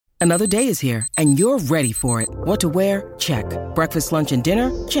Another day is here, and you're ready for it. What to wear? Check. Breakfast, lunch, and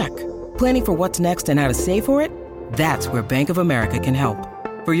dinner? Check. Planning for what's next and how to save for it? That's where Bank of America can help.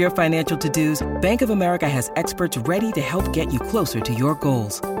 For your financial to-dos, Bank of America has experts ready to help get you closer to your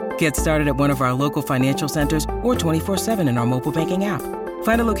goals. Get started at one of our local financial centers or 24/7 in our mobile banking app.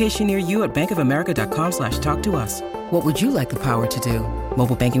 Find a location near you at bankofamerica.com/talktous. What would you like the power to do?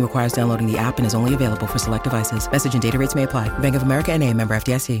 Mobile banking requires downloading the app and is only available for select devices. Message and data rates may apply. Bank of America N.A., member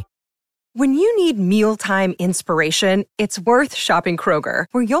FDIC. When you need mealtime inspiration, it's worth shopping Kroger,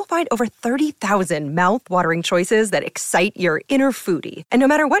 where you'll find over 30,000 mouth-watering choices that excite your inner foodie. And no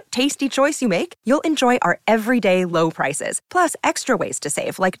matter what tasty choice you make, you'll enjoy our everyday low prices, plus extra ways to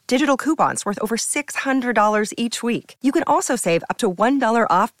save, like digital coupons worth over $600 each week. You can also save up to $1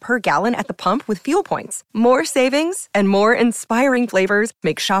 off per gallon at the pump with fuel points. More savings and more inspiring flavors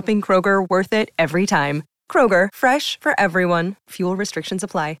make shopping Kroger worth it every time. Kroger, fresh for everyone. Fuel restrictions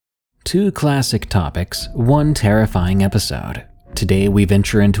apply. 2 classic topics, 1 terrifying episode. Today we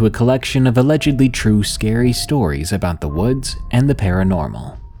venture into a collection of allegedly true scary stories about the woods and the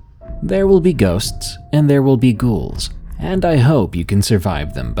paranormal. There will be ghosts and there will be ghouls, and I hope you can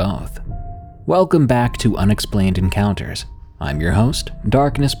survive them both. Welcome back to Unexplained Encounters. I'm your host,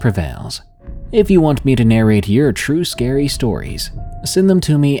 Darkness Prevails. If you want me to narrate your true scary stories, send them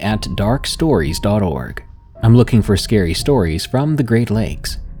to me at darkstories.org. I'm looking for scary stories from the Great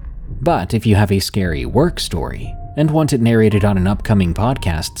Lakes. But if you have a scary work story and want it narrated on an upcoming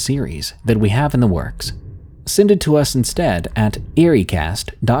podcast series that we have in the works, send it to us instead at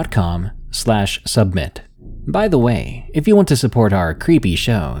eeriecast.com/submit. By the way, if you want to support our creepy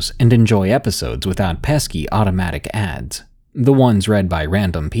shows and enjoy episodes without pesky automatic ads, the ones read by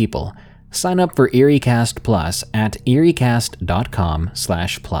random people, sign up for EerieCast Plus at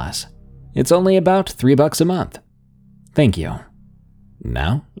eeriecast.com/plus. It's only about $3 a month. Thank you.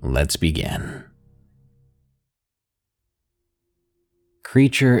 Now, let's begin.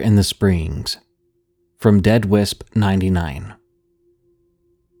 Creature in the Springs, from Dead Wisp 99.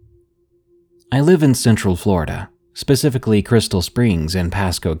 I live in Central Florida, specifically Crystal Springs in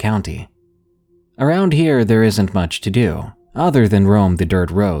Pasco County. Around here, there isn't much to do, other than roam the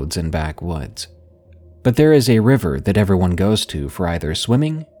dirt roads and backwoods. But there is a river that everyone goes to for either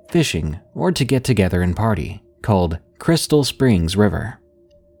swimming, fishing, or to get together and party, called Crystal Springs River.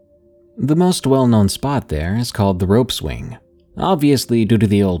 The most well-known spot there is called the Rope Swing, obviously due to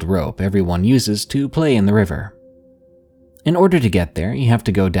the old rope everyone uses to play in the river. In order to get there, you have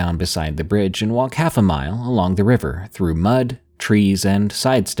to go down beside the bridge and walk half a mile along the river through mud, trees, and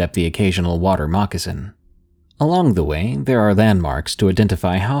sidestep the occasional water moccasin. Along the way, there are landmarks to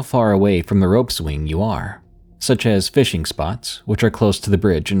identify how far away from the rope swing you are, such as fishing spots, which are close to the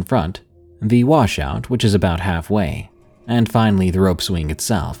bridge in front, the washout, which is about halfway, and finally the rope swing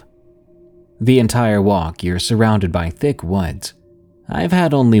itself. The entire walk, you're surrounded by thick woods. I've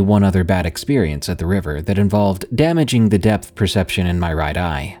had only one other bad experience at the river that involved damaging the depth perception in my right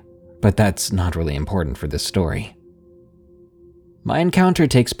eye, but that's not really important for this story. My encounter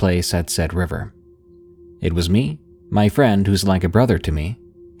takes place at said river. It was me, my friend who's like a brother to me,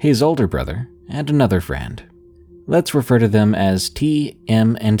 his older brother, and another friend. Let's refer to them as T,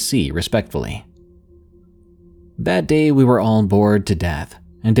 M, and C respectfully. That day we were all bored to death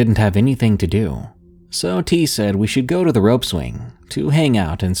and didn't have anything to do, so T said we should go to the rope swing to hang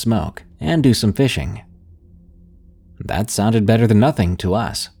out and smoke and do some fishing. That sounded better than nothing to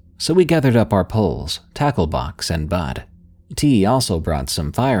us, so we gathered up our poles, tackle box, and bud. T also brought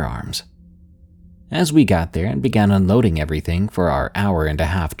some firearms. As we got there and began unloading everything for our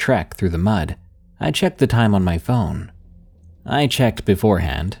hour-and-a-half trek through the mud, I checked the time on my phone. I checked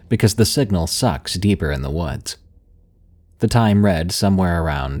beforehand because the signal sucks deeper in the woods. The time read somewhere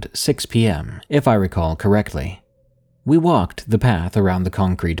around 6 p.m., if I recall correctly. We walked the path around the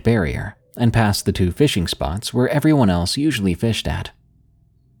concrete barrier and past the 2 fishing spots where everyone else usually fished at.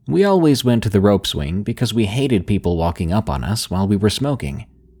 We always went to the rope swing because we hated people walking up on us while we were smoking.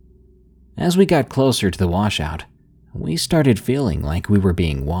 As we got closer to the washout, we started feeling like we were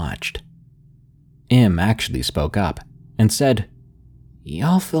being watched. M actually spoke up and said,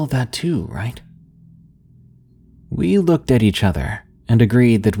 "Y'all feel that too, right?" We looked at each other and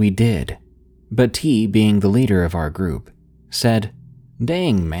agreed that we did, but T, being the leader of our group, said,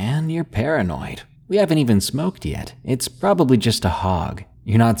 "Dang man, you're paranoid. We haven't even smoked yet. It's probably just a hog.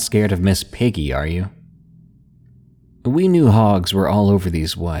 You're not scared of Miss Piggy, are you?" We knew hogs were all over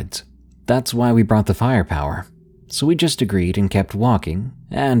these woods. That's why we brought the firepower. So we just agreed and kept walking,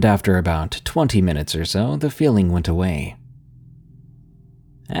 and after about 20 minutes or so, the feeling went away.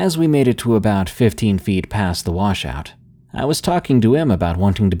 As we made it to about 15 feet past the washout, I was talking to him about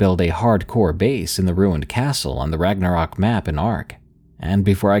wanting to build a hardcore base in the ruined castle on the Ragnarok map in Ark, and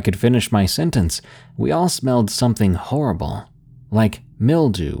before I could finish my sentence, we all smelled something horrible, like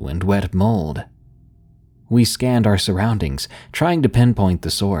mildew and wet mold. We scanned our surroundings, trying to pinpoint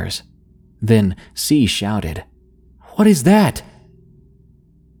the source. Then C shouted, "What is that?"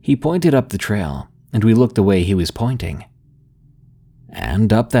 He pointed up the trail, and we looked the way he was pointing.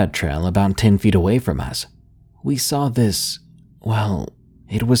 And up that trail, about 10 feet away from us, we saw this, well,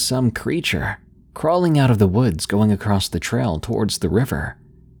 it was some creature crawling out of the woods going across the trail towards the river.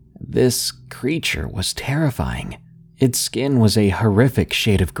 This creature was terrifying. Its skin was a horrific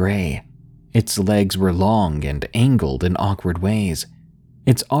shade of gray. Its legs were long and angled in awkward ways.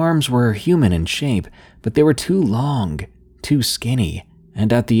 Its arms were human in shape, but they were too long, too skinny,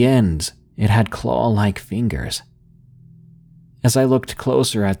 and at the ends, it had claw-like fingers. As I looked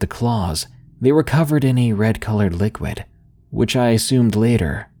closer at the claws, they were covered in a red-colored liquid, which I assumed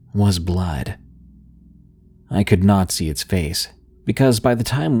later was blood. I could not see its face, because by the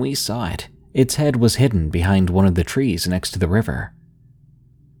time we saw it, its head was hidden behind one of the trees next to the river.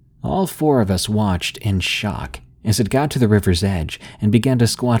 All 4 of us watched in shock as it got to the river's edge and began to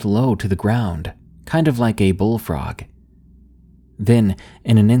squat low to the ground, kind of like a bullfrog. Then,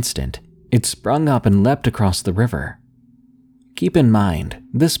 in an instant, it sprung up and leapt across the river. Keep in mind,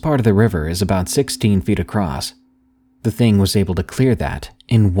 this part of the river is about 16 feet across. The thing was able to clear that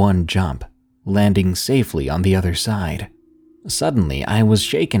in one jump, landing safely on the other side. Suddenly, I was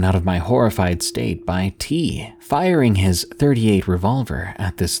shaken out of my horrified state by T firing his .38 revolver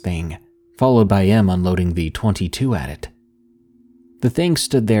at this thing, followed by M unloading the .22 at it. The thing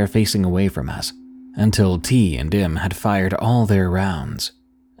stood there facing away from us, until T and M had fired all their rounds.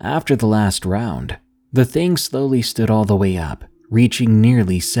 After the last round, the thing slowly stood all the way up, reaching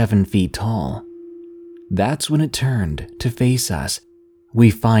nearly 7 feet tall. That's when it turned to face us. We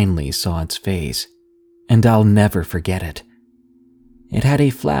finally saw its face, and I'll never forget it. It had a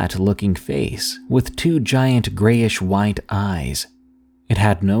flat-looking face with 2 giant grayish-white eyes. It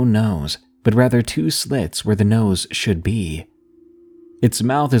had no nose, but rather 2 slits where the nose should be. Its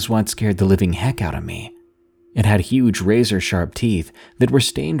mouth is what scared the living heck out of me. It had huge razor-sharp teeth that were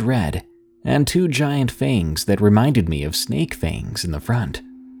stained red, and 2 giant fangs that reminded me of snake fangs in the front.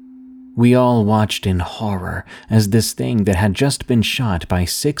 We all watched in horror as this thing that had just been shot by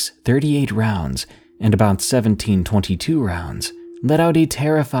 6 .38 rounds and about 17 .22 rounds let out a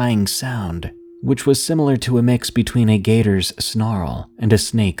terrifying sound, which was similar to a mix between a gator's snarl and a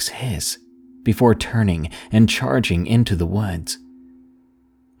snake's hiss, before turning and charging into the woods.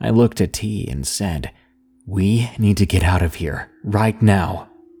 I looked at T and said, "We need to get out of here, right now."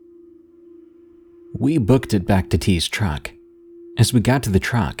 We booked it back to T's truck. As we got to the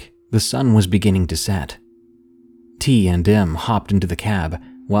truck, the sun was beginning to set. T and M hopped into the cab,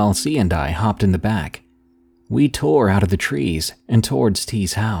 while C and I hopped in the back. We tore out of the trees and towards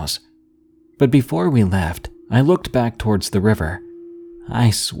T's house. But before we left, I looked back towards the river.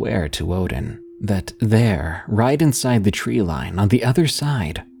 I swear to Odin that there, right inside the tree line on the other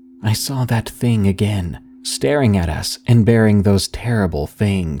side, I saw that thing again, staring at us and bearing those terrible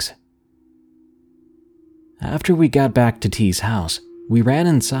fangs. After we got back to T's house, we ran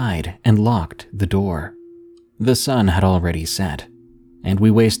inside and locked the door. The sun had already set, and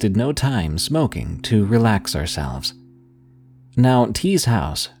we wasted no time smoking to relax ourselves. Now, T's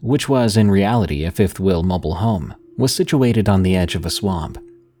house, which was in reality a fifth wheel mobile home, was situated on the edge of a swamp.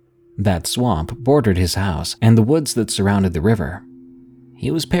 That swamp bordered his house and the woods that surrounded the river. He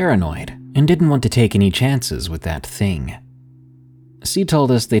was paranoid and didn't want to take any chances with that thing. C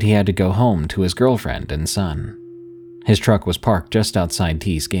told us that he had to go home to his girlfriend and son. His truck was parked just outside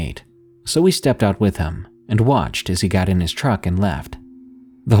T's gate, so we stepped out with him and watched as he got in his truck and left.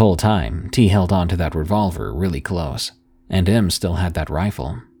 The whole time, T held onto that revolver really close, and M still had that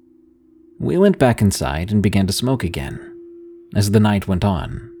rifle. We went back inside and began to smoke again. As the night went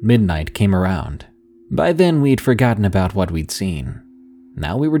on, midnight came around. By then, we'd forgotten about what we'd seen.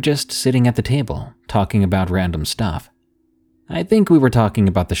 Now we were just sitting at the table, talking about random stuff. I think we were talking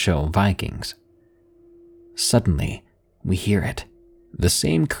about the show Vikings. Suddenly, we hear it. The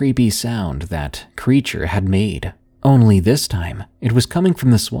same creepy sound that creature had made, only this time it was coming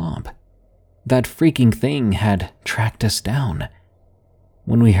from the swamp. That freaking thing had tracked us down.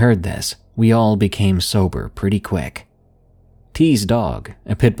 When we heard this, we all became sober pretty quick. T's dog,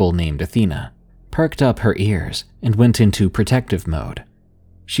 a pit bull named Athena, perked up her ears and went into protective mode.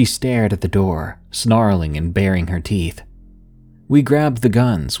 She stared at the door, snarling and baring her teeth. We grabbed the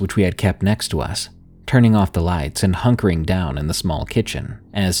guns which we had kept next to us, turning off the lights and hunkering down in the small kitchen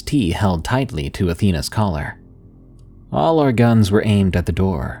as T held tightly to Athena's collar. All our guns were aimed at the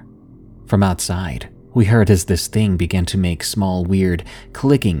door. From outside, we heard as this thing began to make small, weird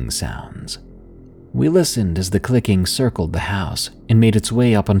clicking sounds. We listened as the clicking circled the house and made its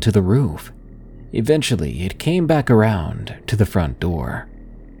way up onto the roof. Eventually, it came back around to the front door.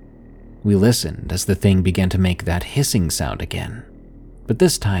 We listened as the thing began to make that hissing sound again, but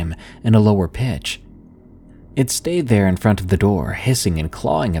this time in a lower pitch. It stayed there in front of the door, hissing and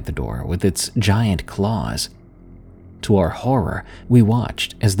clawing at the door with its giant claws. To our horror, we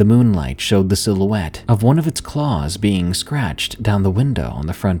watched as the moonlight showed the silhouette of one of its claws being scratched down the window on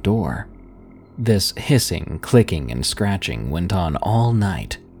the front door. This hissing, clicking, and scratching went on all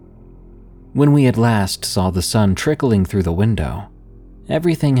night. When we at last saw the sun trickling through the window,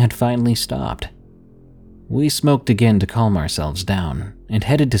 everything had finally stopped. We smoked again to calm ourselves down and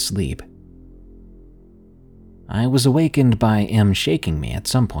headed to sleep. I was awakened by M shaking me at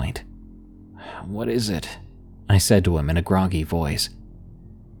some point. "What is it?" I said to him in a groggy voice.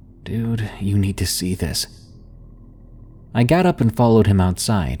 "Dude, you need to see this." I got up and followed him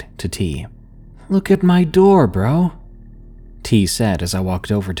outside to T. "Look at my door, bro," T said as I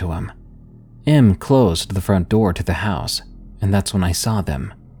walked over to him. M closed the front door to the house, and that's when I saw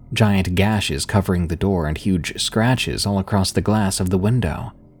them. Giant gashes covering the door and huge scratches all across the glass of the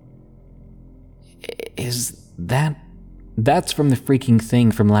window. That's from the freaking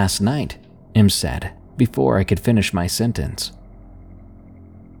thing from last night," M said, before I could finish my sentence.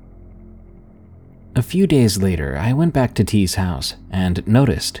 A few days later, I went back to T's house and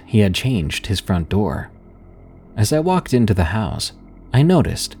noticed he had changed his front door. As I walked into the house, I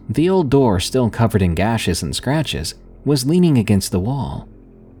noticed the old door, still covered in gashes and scratches, was leaning against the wall.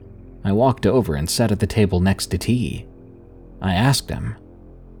 I walked over and sat at the table next to T. I asked him,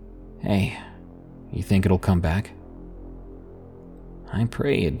 "Hey, you think it'll come back?" "I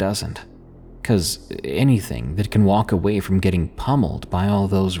pray it doesn't, 'cause anything that can walk away from getting pummeled by all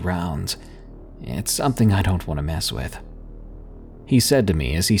those rounds, it's something I don't want to mess with," he said to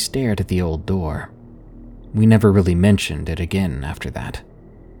me as he stared at the old door. We never really mentioned it again after that.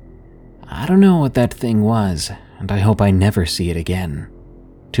 I don't know what that thing was, and I hope I never see it again.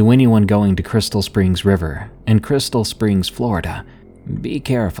 To anyone going to Crystal Springs River in Crystal Springs, Florida, be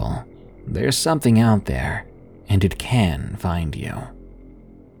careful. There's something out there, and it can find you.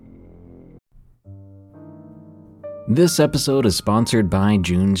 This episode is sponsored by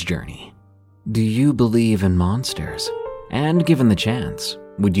June's Journey. Do you believe in monsters? And given the chance,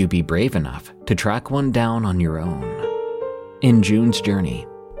 would you be brave enough to track one down on your own? In June's Journey,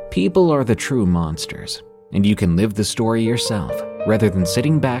 people are the true monsters, and you can live the story yourself rather than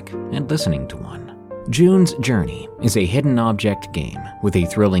sitting back and listening to one. June's Journey is a hidden object game with a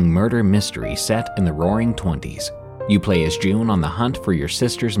thrilling murder mystery set in the roaring 20s. You play as June on the hunt for your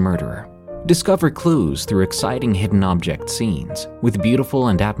sister's murderer. Discover clues through exciting hidden object scenes with beautiful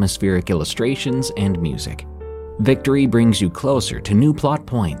and atmospheric illustrations and music. Victory brings you closer to new plot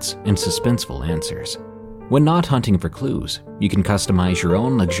points and suspenseful answers. When not hunting for clues, you can customize your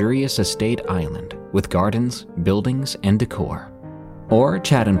own luxurious estate island with gardens, buildings, and decor. Or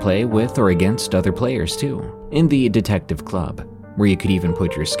chat and play with or against other players too, in the Detective Club, where you could even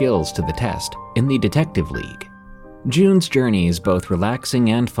put your skills to the test in the Detective League. June's Journey is both relaxing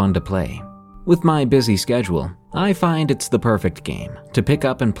and fun to play. With my busy schedule, I find it's the perfect game to pick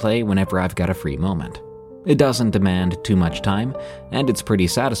up and play whenever I've got a free moment. It doesn't demand too much time, and it's pretty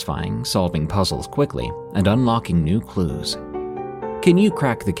satisfying solving puzzles quickly and unlocking new clues. Can you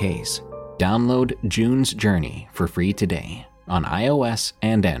crack the case? Download June's Journey for free today on iOS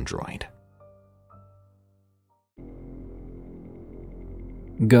and Android.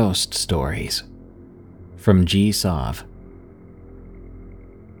 Ghost Stories from G. Sov.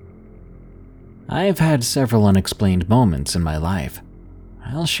 I've had several unexplained moments in my life.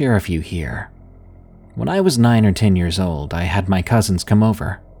 I'll share a few here. When I was 9 or 10 years old, I had my cousins come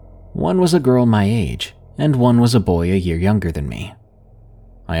over. One was a girl my age, and one was a boy a year younger than me.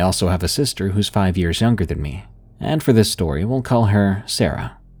 I also have a sister who's 5 years younger than me, and for this story, we'll call her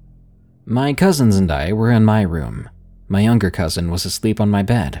Sarah. My cousins and I were in my room. My younger cousin was asleep on my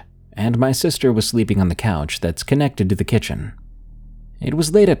bed, and my sister was sleeping on the couch that's connected to the kitchen. It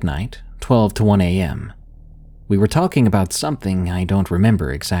was late at night, 12 to 1 a.m. We were talking about something, I don't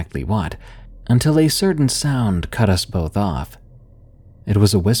remember exactly what, until a certain sound cut us both off. It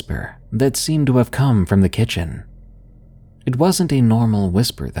was a whisper that seemed to have come from the kitchen. It wasn't a normal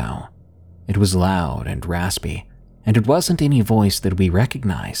whisper, though. It was loud and raspy, and it wasn't any voice that we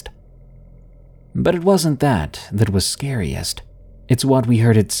recognized. But it wasn't that was scariest. It's what we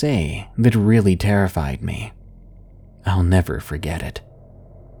heard it say that really terrified me. I'll never forget it.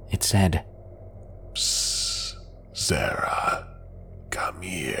 It said, "Psst, Sarah, come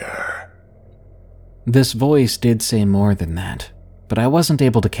here. This voice did say more than that, but I wasn't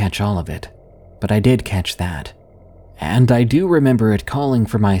able to catch all of it. But I did catch that. And I do remember it calling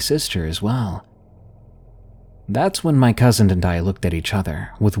for my sister as well. That's when my cousin and I looked at each other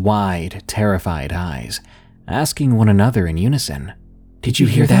with wide, terrified eyes, asking one another in unison, "Did you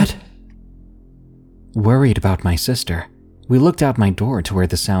hear that?" Worried about my sister, we looked out my door to where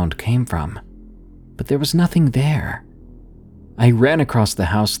the sound came from, but there was nothing there. I ran across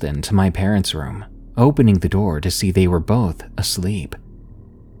the house then to my parents' room, opening the door to see they were both asleep.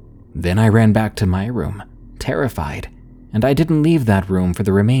 Then I ran back to my room, terrified, and I didn't leave that room for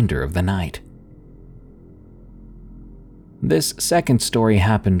the remainder of the night. This second story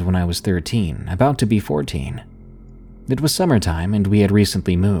happened when I was 13, about to be 14. It was summertime and we had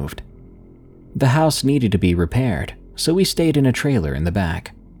recently moved. The house needed to be repaired, so we stayed in a trailer in the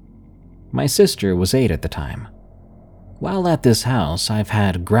back. My sister was 8 at the time. While at this house, I've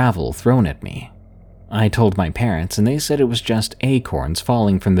had gravel thrown at me. I told my parents and they said it was just acorns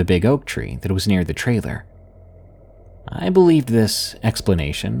falling from the big oak tree that was near the trailer. I believed this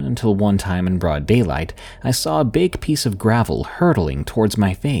explanation until one time in broad daylight, I saw a big piece of gravel hurtling towards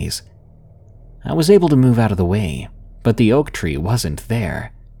my face. I was able to move out of the way, but the oak tree wasn't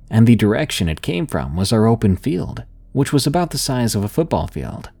there, and the direction it came from was our open field, which was about the size of a football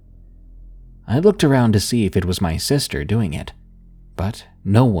field. I looked around to see if it was my sister doing it, but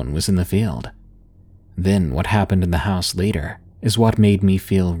no one was in the field. Then what happened in the house later is what made me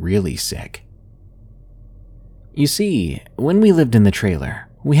feel really sick. You see, when we lived in the trailer,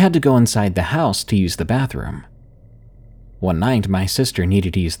 we had to go inside the house to use the bathroom. One night, my sister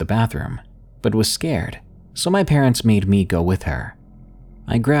needed to use the bathroom, but was scared, so my parents made me go with her.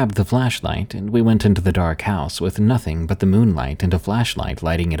 I grabbed the flashlight and we went into the dark house with nothing but the moonlight and a flashlight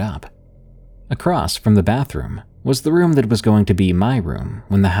lighting it up. Across from the bathroom was the room that was going to be my room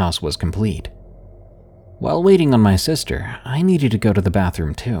when the house was complete. While waiting on my sister, I needed to go to the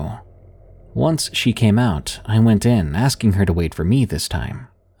bathroom too. Once she came out, I went in, asking her to wait for me this time.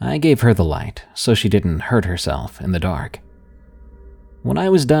 I gave her the light, so she didn't hurt herself in the dark. When I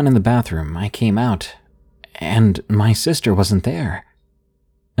was done in the bathroom, I came out, and my sister wasn't there.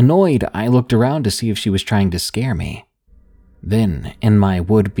 Annoyed, I looked around to see if she was trying to scare me. Then, in my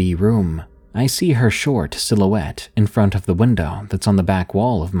would-be room, I see her short silhouette in front of the window that's on the back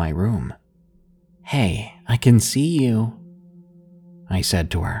wall of my room. "Hey, I can see you," I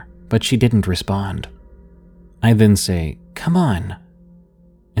said to her, but she didn't respond. I then say, "Come on."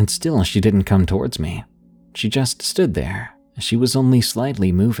 And still she didn't come towards me. She just stood there. She was only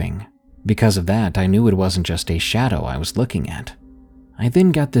slightly moving. Because of that, I knew it wasn't just a shadow I was looking at. I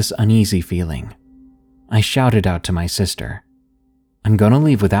then got this uneasy feeling. I shouted out to my sister, "I'm gonna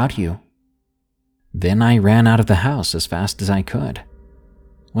leave without you." Then I ran out of the house as fast as I could.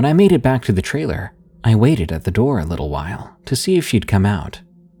 When I made it back to the trailer, I waited at the door a little while to see if she'd come out,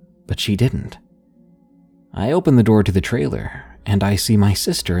 but she didn't. I opened the door to the trailer, and I see my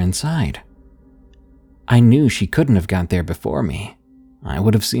sister inside. I knew she couldn't have got there before me. I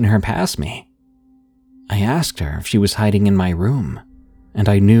would have seen her pass me. I asked her if she was hiding in my room, and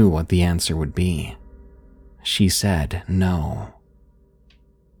I knew what the answer would be. She said no.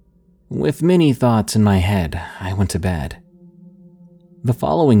 With many thoughts in my head, I went to bed. The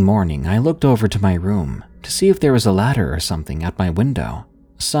following morning, I looked over to my room to see if there was a ladder or something at my window,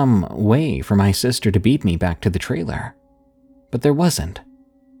 some way for my sister to beat me back to the trailer. But there wasn't.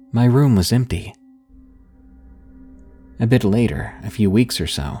 My room was empty. A bit later, a few weeks or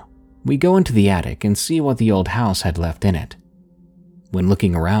so, we go into the attic and see what the old house had left in it. When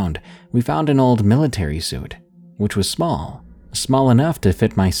looking around, we found an old military suit, which was small enough to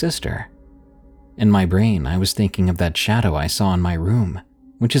fit my sister. In my brain, I was thinking of that shadow I saw in my room,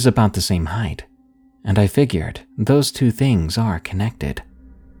 which is about the same height, and I figured those two things are connected.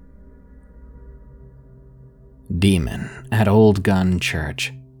 Demon at Old Gun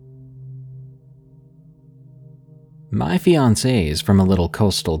Church. My fiancé is from a little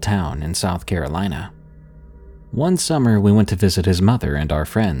coastal town in South Carolina. One summer, we went to visit his mother and our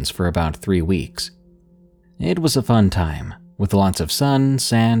friends for about 3 weeks. It was a fun time, with lots of sun,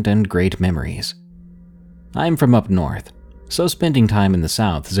 sand, and great memories. I'm from up north, so spending time in the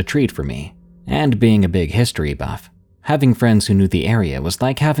South is a treat for me, and being a big history buff, having friends who knew the area was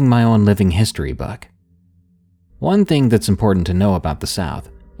like having my own living history book. One thing that's important to know about the South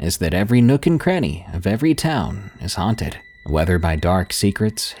is that every nook and cranny of every town is haunted. Whether by dark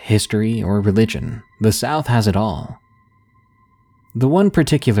secrets, history, or religion, the South has it all. The one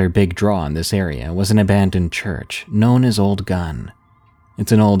particular big draw in this area was an abandoned church known as Old Gun.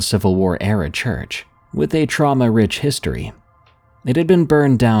 It's an old Civil War era church, with a trauma-rich history. It had been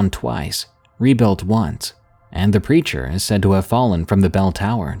burned down twice, rebuilt once, and the preacher is said to have fallen from the bell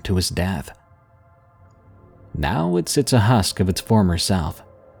tower to his death. Now it sits a husk of its former self,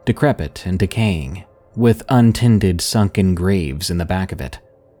 decrepit and decaying, with untended sunken graves in the back of it.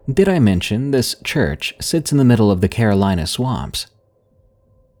 Did I mention this church sits in the middle of the Carolina swamps?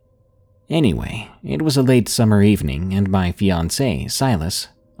 Anyway, it was a late summer evening and my fiancé, Silas,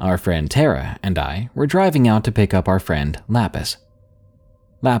 our friend Tara, and I were driving out to pick up our friend Lapis.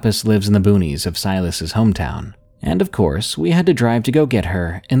 Lapis lives in the boonies of Silas's hometown, and of course we had to drive to go get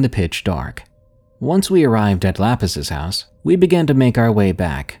her in the pitch dark. Once we arrived at Lapis's house, we began to make our way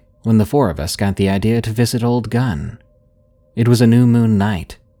back when the four of us got the idea to visit Old Gun. It was a new moon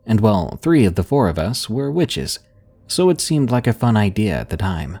night, and well, 3 of the 4 of us were witches, so it seemed like a fun idea at the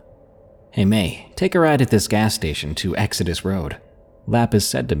time. "Hey May, take a ride at this gas station to Exodus Road," Lapis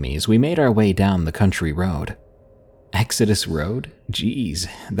said to me as we made our way down the country road. Exodus Road? Geez,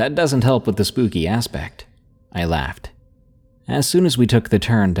 that doesn't help with the spooky aspect. I laughed. As soon as we took the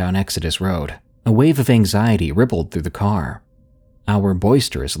turn down Exodus Road, a wave of anxiety rippled through the car. Our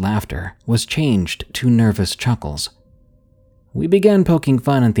boisterous laughter was changed to nervous chuckles. We began poking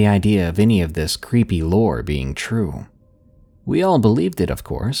fun at the idea of any of this creepy lore being true. We all believed it, of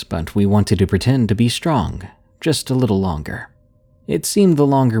course, but we wanted to pretend to be strong, just a little longer. It seemed the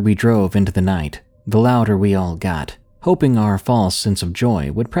longer we drove into the night, the louder we all got, hoping our false sense of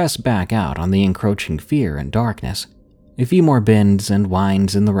joy would press back out on the encroaching fear and darkness. A few more bends and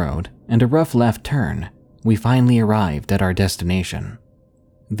winds in the road, and a rough left turn, we finally arrived at our destination.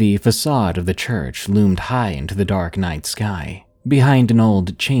 The facade of the church loomed high into the dark night sky, behind an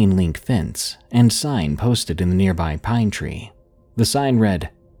old chain-link fence and sign posted in the nearby pine tree. The sign read,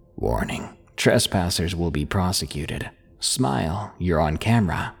 "Warning, trespassers will be prosecuted. Smile, you're on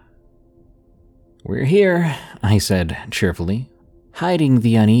camera." "We're here," I said cheerfully, hiding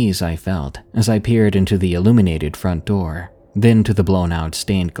the unease I felt as I peered into the illuminated front door, then to the blown-out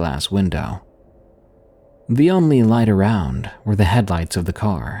stained glass window. The only light around were the headlights of the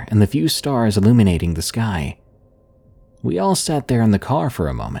car and the few stars illuminating the sky. We all sat there in the car for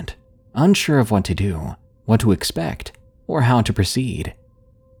a moment, unsure of what to do, what to expect, or how to proceed.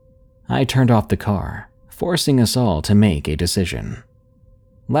 I turned off the car, forcing us all to make a decision.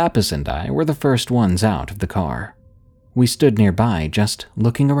 Lapis and I were the first ones out of the car. We stood nearby, just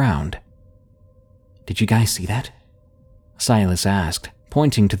looking around. "Did you guys see that?" Silas asked,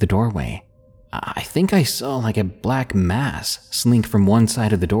 pointing to the doorway. "I think I saw like a black mass slink from one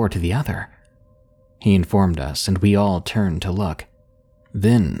side of the door to the other." He informed us, and we all turned to look.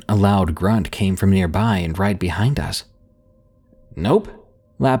 Then a loud grunt came from nearby and right behind us. "Nope,"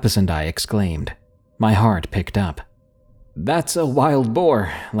 Lapis and I exclaimed. My heart picked up. "That's a wild boar,"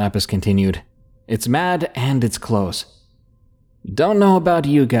 Lapis continued. "It's mad and it's close. Don't know about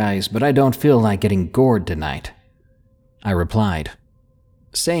you guys, but I don't feel like getting gored tonight." I replied.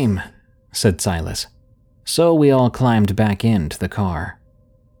 "Same," said Silas. So we all climbed back into the car.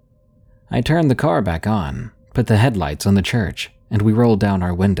 I turned the car back on, put the headlights on the church, and we rolled down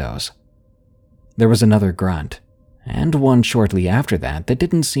our windows. There was another grunt, and one shortly after that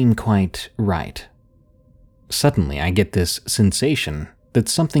didn't seem quite right. Suddenly I get this sensation that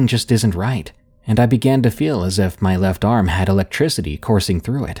something just isn't right, and I began to feel as if my left arm had electricity coursing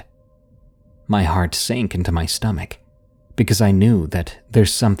through it. My heart sank into my stomach, because I knew that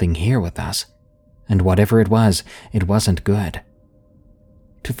there's something here with us, and whatever it wasn't good.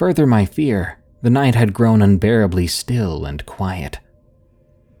 To further my fear, the night had grown unbearably still and quiet.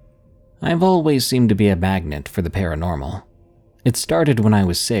 I've always seemed to be a magnet for the paranormal. It started when I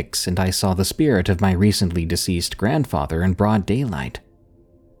was 6 and I saw the spirit of my recently deceased grandfather in broad daylight.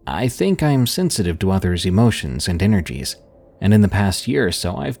 I think I'm sensitive to others' emotions and energies, and in the past year or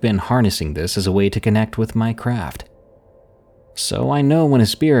so I've been harnessing this as a way to connect with my craft. So I know when a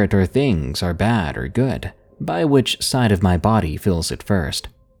spirit or things are bad or good, by which side of my body feels it first.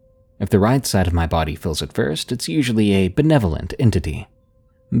 If the right side of my body feels it first, it's usually a benevolent entity.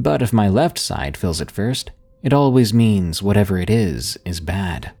 But if my left side feels it first, it always means whatever it is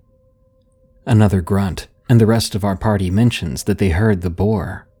bad. Another grunt, and the rest of our party mentions that they heard the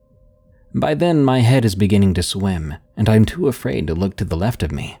boar. By then, my head is beginning to swim, and I'm too afraid to look to the left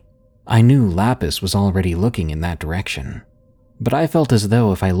of me. I knew Lapis was already looking in that direction, but I felt as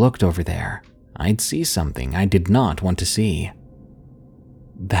though if I looked over there, I'd see something I did not want to see.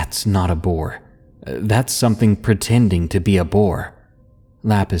 "That's not a boar. That's something pretending to be a boar,"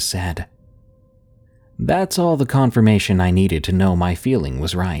 Lapis said. That's all the confirmation I needed to know my feeling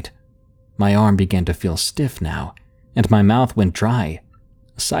was right. My arm began to feel stiff now, and my mouth went dry.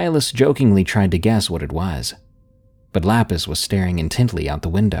 Silas jokingly tried to guess what it was, but Lapis was staring intently out the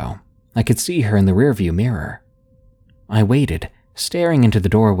window. I could see her in the rearview mirror. I waited, staring into the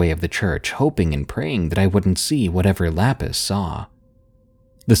doorway of the church, hoping and praying that I wouldn't see whatever Lapis saw.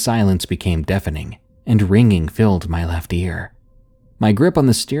 The silence became deafening, and ringing filled my left ear. My grip on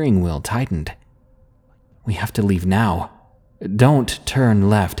the steering wheel tightened. "We have to leave now. Don't turn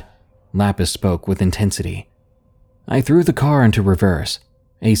left," Lapis spoke with intensity. I threw the car into reverse.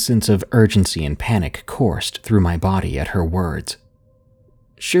 A sense of urgency and panic coursed through my body at her words.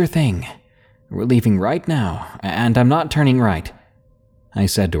 "Sure thing. We're leaving right now, and I'm not turning right," I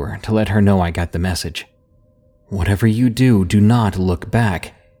said to her to let her know I got the message. "Whatever you do, do not look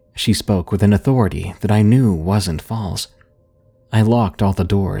back," she spoke with an authority that I knew wasn't false. I locked all the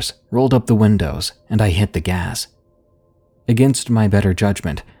doors, rolled up the windows, and I hit the gas. Against my better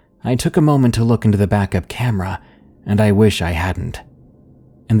judgment, I took a moment to look into the backup camera, and I wish I hadn't.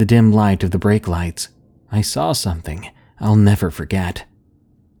 In the dim light of the brake lights, I saw something I'll never forget.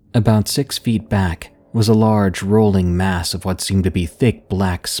 About 6 feet back was a large rolling mass of what seemed to be thick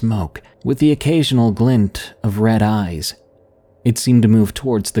black smoke with the occasional glint of red eyes. It seemed to move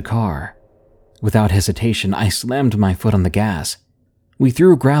towards the car. Without hesitation, I slammed my foot on the gas. We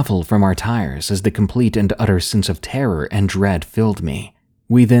threw gravel from our tires as the complete and utter sense of terror and dread filled me.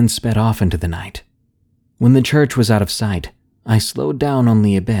 We then sped off into the night. When the church was out of sight, I slowed down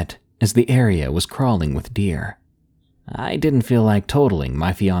only a bit as the area was crawling with deer. I didn't feel like totaling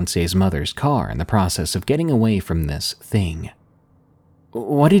my fiancé's mother's car in the process of getting away from this thing.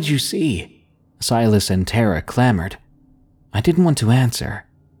 "What did you see?" Silas and Tara clamored. I didn't want to answer.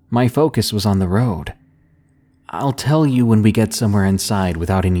 My focus was on the road. "I'll tell you when we get somewhere inside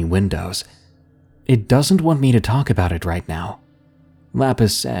without any windows. It doesn't want me to talk about it right now,"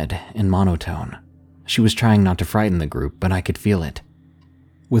 Lapis said in monotone. She was trying not to frighten the group, but I could feel it.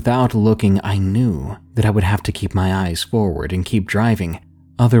 Without looking, I knew that I would have to keep my eyes forward and keep driving,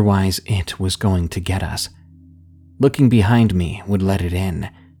 otherwise it was going to get us. Looking behind me would let it in,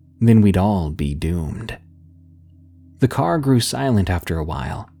 then we'd all be doomed. The car grew silent after a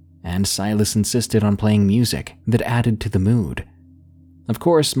while, and Silas insisted on playing music that added to the mood. Of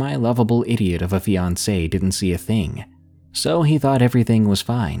course, my lovable idiot of a fiancé didn't see a thing, so he thought everything was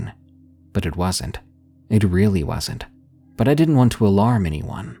fine. But it wasn't. It really wasn't. But I didn't want to alarm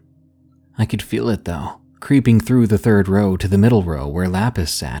anyone. I could feel it though, creeping through the third row to the middle row where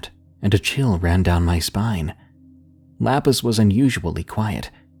Lapis sat, and a chill ran down my spine. Lapis was unusually quiet,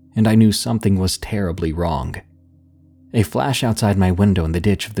 and I knew something was terribly wrong. A flash outside my window in the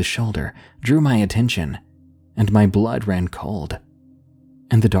ditch of the shoulder drew my attention, and my blood ran cold.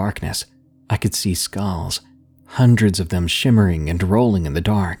 In the darkness, I could see skulls, hundreds of them shimmering and rolling in the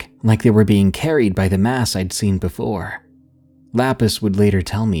dark, like they were being carried by the mass I'd seen before. Lapis would later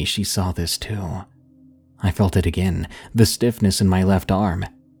tell me she saw this too. I felt it again, the stiffness in my left arm,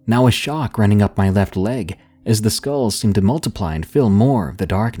 now a shock running up my left leg as the skulls seemed to multiply and fill more of the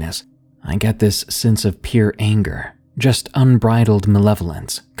darkness. I got this sense of pure anger, just unbridled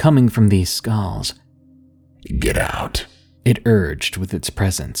malevolence coming from these skulls. "Get out," it urged with its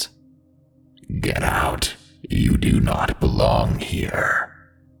presence. "Get out. You do not belong here."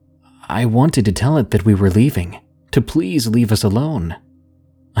 I wanted to tell it that we were leaving, to please leave us alone.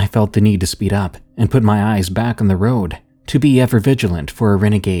 I felt the need to speed up and put my eyes back on the road, to be ever vigilant for a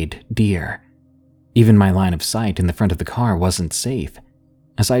renegade deer. Even my line of sight in the front of the car wasn't safe.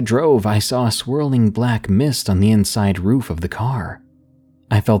 As I drove, I saw a swirling black mist on the inside roof of the car.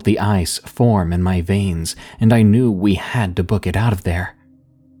 I felt the ice form in my veins, and I knew we had to book it out of there.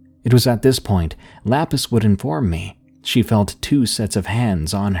 It was at this point Lapis would inform me she felt 2 sets of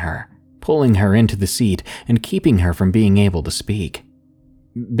hands on her, pulling her into the seat and keeping her from being able to speak.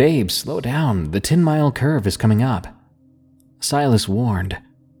 "Babe, slow down, the 10-mile curve is coming up," Silas warned.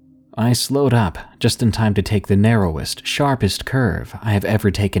 I slowed up just in time to take the narrowest, sharpest curve I have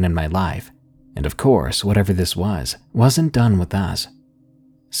ever taken in my life, and of course, whatever this was, wasn't done with us.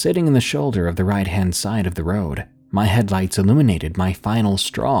 Sitting in the shoulder of the right-hand side of the road, my headlights illuminated my final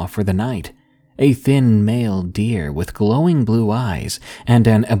straw for the night. A thin male deer with glowing blue eyes and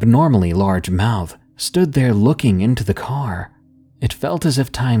an abnormally large mouth stood there looking into the car. It felt as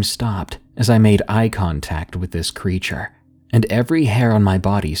if time stopped as I made eye contact with this creature, and every hair on my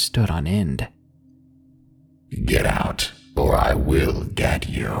body stood on end. "Get out, or I will get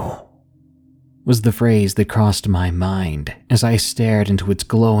you," was the phrase that crossed my mind as I stared into its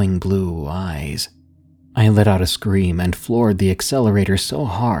glowing blue eyes. I let out a scream and floored the accelerator so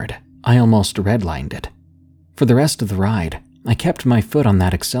hard I almost redlined it. For the rest of the ride, I kept my foot on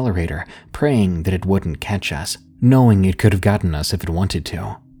that accelerator, praying that it wouldn't catch us, knowing it could have gotten us if it wanted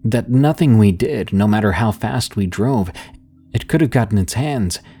to, that nothing we did, no matter how fast we drove, it could have gotten its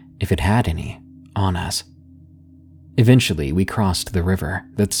hands, if it had any, on us. Eventually, we crossed the river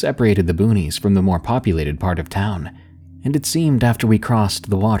that separated the boonies from the more populated part of town, and it seemed after we crossed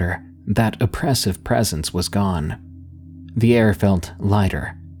the water, that oppressive presence was gone. The air felt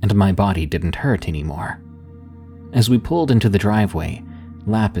lighter, and my body didn't hurt anymore. As we pulled into the driveway,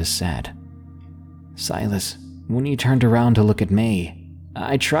 Lapis said, "Silas, when you turned around to look at May,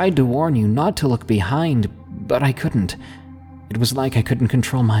 I tried to warn you not to look behind, but I couldn't. It was like I couldn't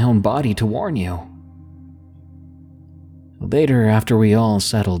control my own body to warn you." Later, after we all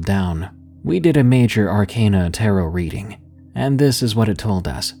settled down, we did a major arcana tarot reading, and this is what it told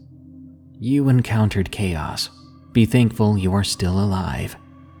us. You encountered chaos. Be thankful you are still alive.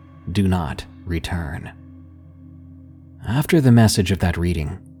 Do not return. After the message of that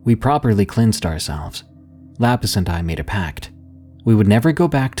reading, we properly cleansed ourselves. Lapis and I made a pact. We would never go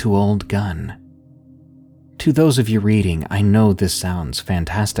back to Old Gun. To those of you reading, I know this sounds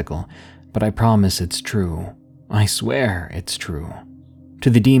fantastical, but I promise it's true. I swear it's true. To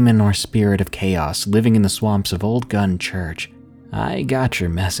the demon or spirit of chaos living in the swamps of Old Gun Church, I got your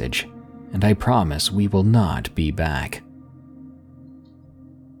message, and I promise we will not be back.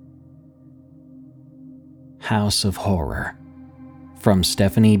 House of Horror. From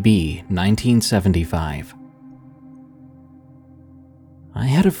Stephanie B., 1975. I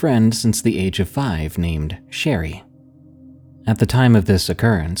had a friend since the age of 5 named Sherry. At the time of this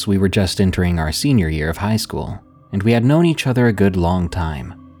occurrence, we were just entering our senior year of high school, and we had known each other a good long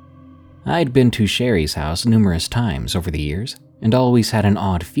time. I'd been to Sherry's house numerous times over the years, and always had an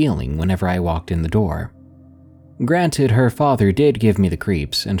odd feeling whenever I walked in the door. Granted, her father did give me the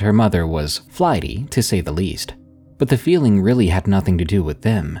creeps, and her mother was flighty, to say the least, but the feeling really had nothing to do with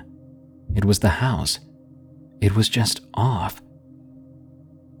them. It was the house. It was just off.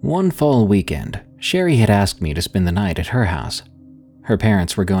 One fall weekend, Sherry had asked me to spend the night at her house. Her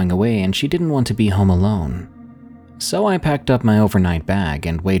parents were going away and she didn't want to be home alone. So I packed up my overnight bag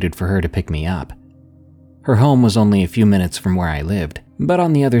and waited for her to pick me up. Her home was only a few minutes from where I lived, but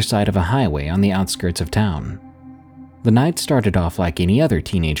on the other side of a highway on the outskirts of town. The night started off like any other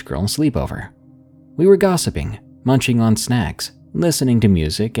teenage girl sleepover. We were gossiping, munching on snacks, listening to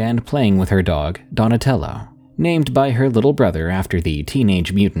music, and playing with her dog, Donatello, named by her little brother after the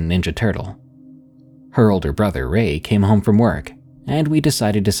Teenage Mutant Ninja Turtle. Her older brother, Ray, came home from work, and we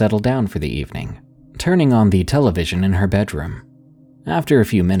decided to settle down for the evening, turning on the television in her bedroom. After a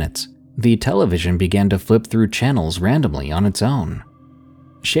few minutes, the television began to flip through channels randomly on its own.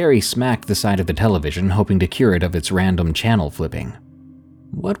 Sherry smacked the side of the television, hoping to cure it of its random channel flipping.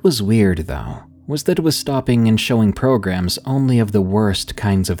 What was weird, though, was that it was stopping and showing programs only of the worst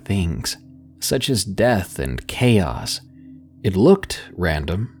kinds of things, such as death and chaos. It looked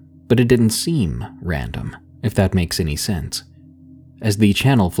random, but it didn't seem random, if that makes any sense. As the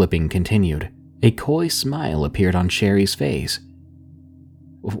channel flipping continued, a coy smile appeared on Sherry's face.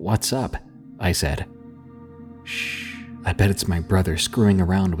 "What's up?" I said. "Shh, I bet it's my brother screwing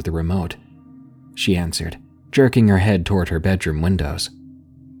around with the remote," she answered, jerking her head toward her bedroom windows.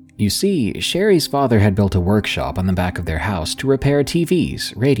 You see, Sherry's father had built a workshop on the back of their house to repair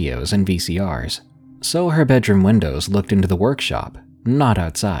TVs, radios, and VCRs, so her bedroom windows looked into the workshop, not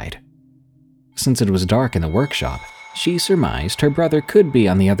outside. Since it was dark in the workshop, she surmised her brother could be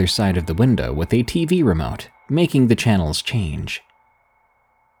on the other side of the window with a TV remote, making the channels change.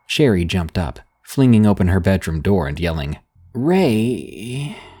 Sherry jumped up, flinging open her bedroom door and yelling,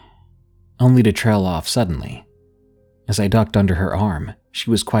 "Ray!" only to trail off suddenly. As I ducked under her arm, she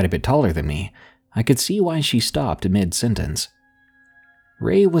was quite a bit taller than me. I could see why she stopped mid-sentence.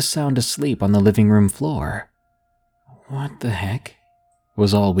 Ray was sound asleep on the living room floor. "What the heck?"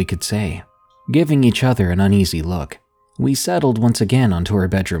 was all we could say. Giving each other an uneasy look, we settled once again onto her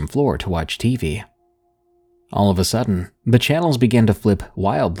bedroom floor to watch TV. All of a sudden, the channels began to flip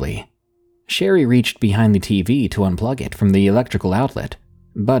wildly. Sherry reached behind the TV to unplug it from the electrical outlet,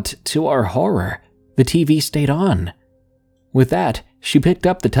 but to our horror, the TV stayed on. With that, she picked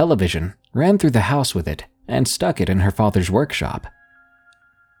up the television, ran through the house with it, and stuck it in her father's workshop.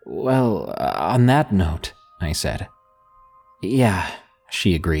 "Well, on that note," I said. "Yeah,"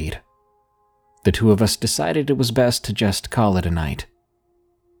 she agreed. The two of us decided it was best to just call it a night.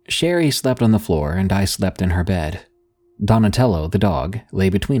 Sherry slept on the floor and I slept in her bed. Donatello, the dog, lay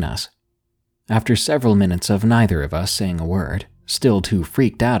between us. After several minutes of neither of us saying a word, still too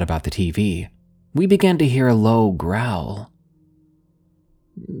freaked out about the TV, we began to hear a low growl.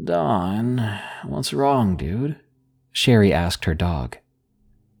 "Don, what's wrong, dude?" Sherry asked her dog.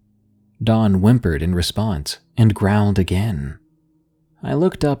 Dawn whimpered in response and growled again. I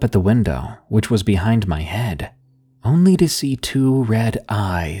looked up at the window, which was behind my head, only to see two red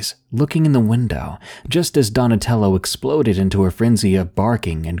eyes looking in the window just as Donatello exploded into a frenzy of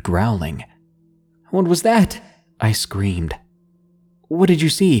barking and growling. "What was that?" I screamed. "What did you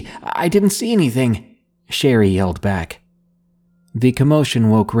see? I didn't see anything," Sherry yelled back. The commotion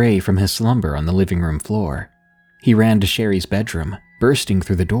woke Ray from his slumber on the living room floor. He ran to Sherry's bedroom, bursting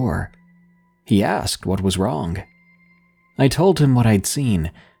through the door. He asked what was wrong. I told him what I'd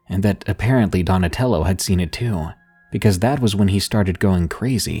seen, and that apparently Donatello had seen it too, because that was when he started going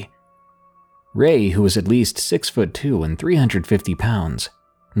crazy. Ray, who was at least 6'2" and 350 pounds,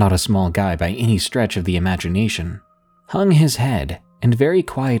 not a small guy by any stretch of the imagination, hung his head and very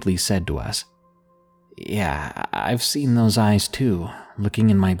quietly said to us, "Yeah, I've seen those eyes too, looking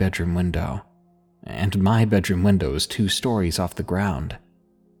in my bedroom window. And my bedroom window is 2 stories off the ground."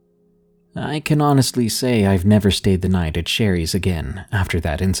 I can honestly say I've never stayed the night at Sherry's again after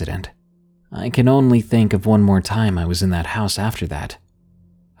that incident. I can only think of one more time I was in that house after that.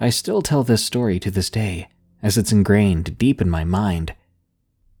 I still tell this story to this day, as it's ingrained deep in my mind.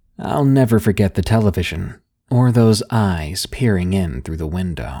 I'll never forget the television, or those eyes peering in through the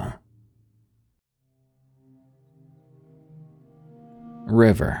window.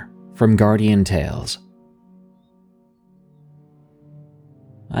 River, from Guardian Tales.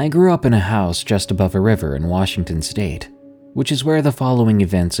 I grew up in a house just above a river in Washington State, which is where the following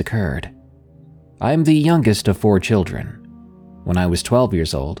events occurred. I'm the youngest of 4 children. When I was 12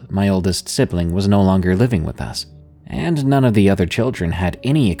 years old, my oldest sibling was no longer living with us, and none of the other children had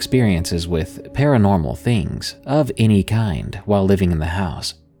any experiences with paranormal things of any kind while living in the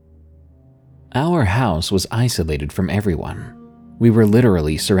house. Our house was isolated from everyone. We were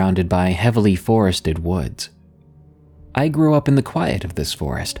literally surrounded by heavily forested woods. I grew up in the quiet of this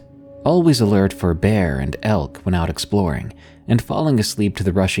forest, always alert for bear and elk when out exploring, and falling asleep to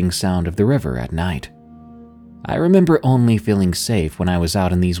the rushing sound of the river at night. I remember only feeling safe when I was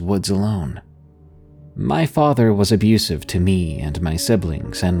out in these woods alone. My father was abusive to me and my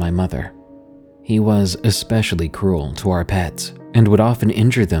siblings and my mother. He was especially cruel to our pets and would often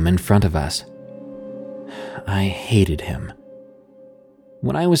injure them in front of us. I hated him.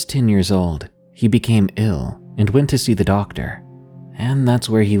 When I was 10 years old, he became ill and went to see the doctor, and that's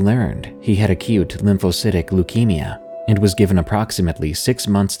where he learned he had acute lymphocytic leukemia and was given approximately 6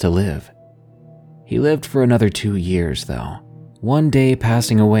 months to live. He lived for another 2 years though, one day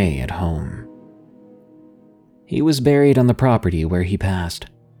passing away at home. He was buried on the property where he passed.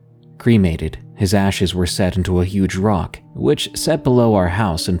 Cremated, his ashes were set into a huge rock, which set below our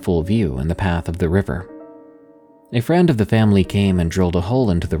house in full view in the path of the river. A friend of the family came and drilled a hole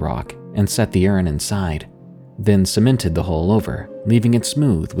into the rock and set the urn inside, then cemented the hole over, leaving it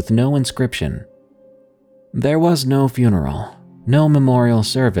smooth with no inscription. There was no funeral, no memorial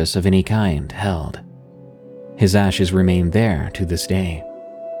service of any kind held. His ashes remain there to this day.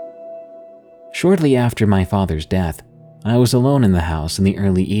 Shortly after my father's death, I was alone in the house in the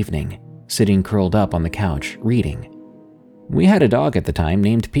early evening, sitting curled up on the couch, reading. We had a dog at the time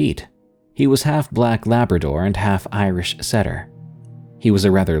named Pete. He was half black Labrador and half Irish setter. He was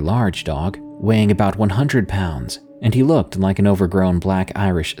a rather large dog, weighing about 100 pounds, and he looked like an overgrown black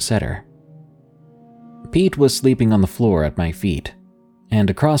Irish setter. Pete was sleeping on the floor at my feet, and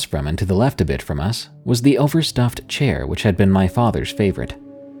across from and to the left a bit from us was the overstuffed chair which had been my father's favorite.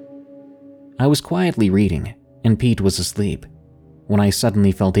 I was quietly reading, and Pete was asleep, when I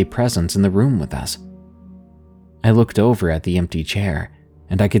suddenly felt a presence in the room with us. I looked over at the empty chair,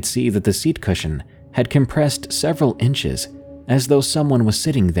 and I could see that the seat cushion had compressed several inches, as though someone was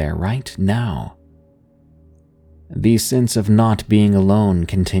sitting there right now. The sense of not being alone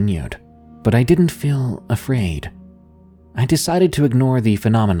continued, but I didn't feel afraid. I decided to ignore the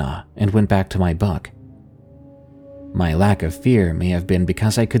phenomena and went back to my book. My lack of fear may have been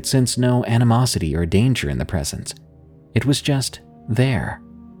because I could sense no animosity or danger in the presence. It was just there.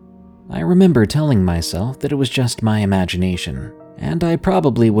 I remember telling myself that it was just my imagination, and I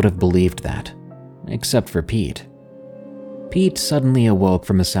probably would have believed that, except for Pete. Pete suddenly awoke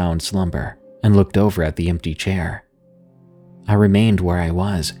from a sound slumber and looked over at the empty chair. I remained where I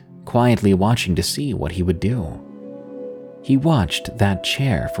was, quietly watching to see what he would do. He watched that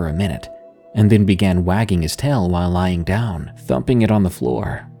chair for a minute, and then began wagging his tail while lying down, thumping it on the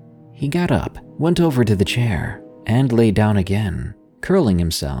floor. He got up, went over to the chair, and lay down again, curling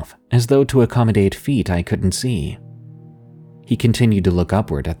himself as though to accommodate feet I couldn't see. He continued to look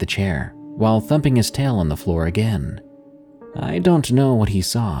upward at the chair, while thumping his tail on the floor again. I don't know what he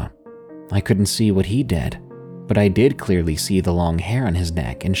saw. I couldn't see what he did, but I did clearly see the long hair on his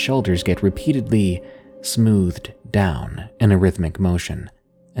neck and shoulders get repeatedly smoothed down in a rhythmic motion,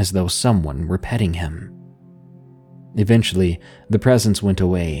 as though someone were petting him. Eventually, the presence went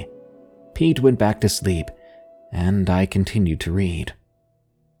away. Pete went back to sleep, and I continued to read.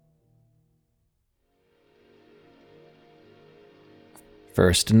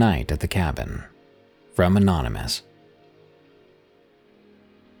 First night at the cabin. From Anonymous.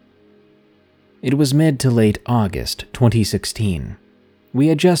 It was mid to late August 2016. We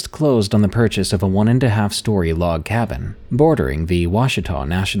had just closed on the purchase of a 1.5-story log cabin bordering the Ouachita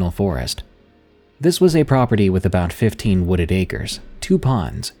National Forest. This was a property with about 15 wooded acres, 2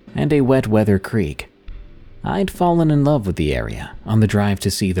 ponds, and a wet weather creek. I'd fallen in love with the area on the drive to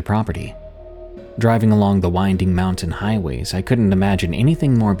see the property. Driving along the winding mountain highways, I couldn't imagine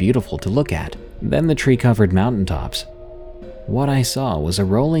anything more beautiful to look at than the tree-covered mountaintops. What I saw was a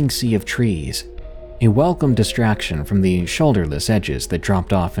rolling sea of trees, a welcome distraction from the shoulderless edges that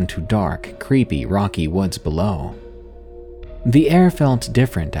dropped off into dark, creepy, rocky woods below. The air felt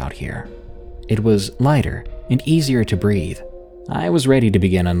different out here. It was lighter and easier to breathe. I was ready to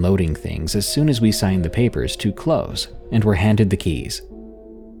begin unloading things as soon as we signed the papers to close and were handed the keys.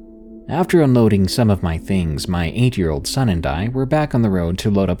 After unloading some of my things, my 8-year-old son and I were back on the road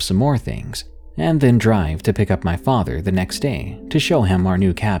to load up some more things, and then drive to pick up my father the next day to show him our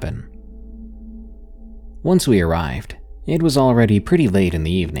new cabin. Once we arrived, it was already pretty late in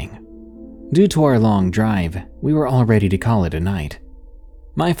the evening. Due to our long drive, we were all ready to call it a night.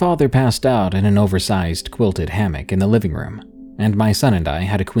 My father passed out in an oversized quilted hammock in the living room, and my son and I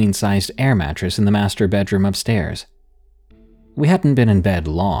had a queen-sized air mattress in the master bedroom upstairs. We hadn't been in bed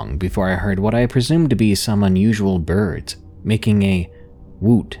long before I heard what I presumed to be some unusual birds making a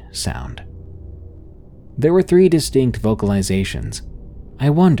woot sound. There were 3 distinct vocalizations. I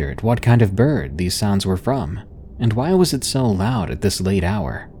wondered what kind of bird these sounds were from, and why was it so loud at this late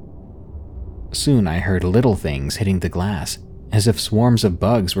hour? Soon I heard little things hitting the glass, as if swarms of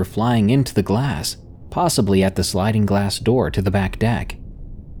bugs were flying into the glass, possibly at the sliding glass door to the back deck.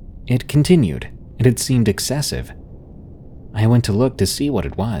 It continued, and it seemed excessive. I went to look to see what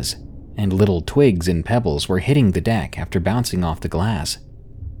it was, and little twigs and pebbles were hitting the deck after bouncing off the glass.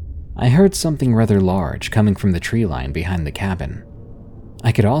 I heard something rather large coming from the tree line behind the cabin.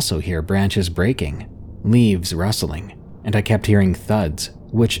 I could also hear branches breaking, leaves rustling, and I kept hearing thuds,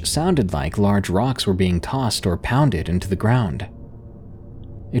 which sounded like large rocks were being tossed or pounded into the ground.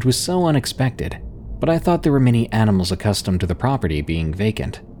 It was so unexpected, but I thought there were many animals accustomed to the property being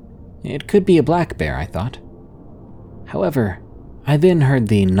vacant. It could be a black bear, I thought. However, I then heard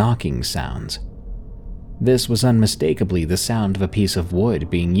the knocking sounds. This was unmistakably the sound of a piece of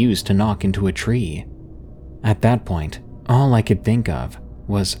wood being used to knock into a tree. At that point, all I could think of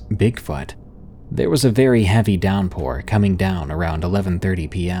was Bigfoot. There was a very heavy downpour coming down around 11:30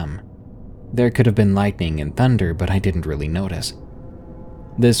 p.m. There could have been lightning and thunder, but I didn't really notice.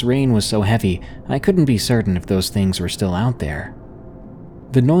 This rain was so heavy, I couldn't be certain if those things were still out there.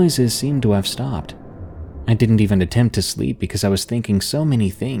 The noises seemed to have stopped. I didn't even attempt to sleep because I was thinking so many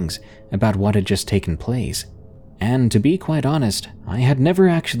things about what had just taken place. And to be quite honest, I had never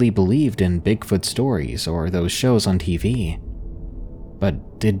actually believed in Bigfoot stories or those shows on TV.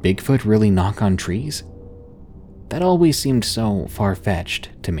 But did Bigfoot really knock on trees? That always seemed so far-fetched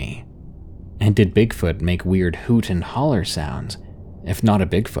to me. And did Bigfoot make weird hoot and holler sounds? If not a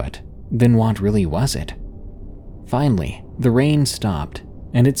Bigfoot, then what really was it? Finally, the rain stopped,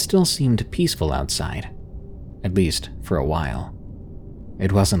 and it still seemed peaceful outside. At least for a while.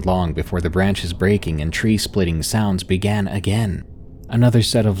 It wasn't long before the branches breaking and tree-splitting sounds began again. Another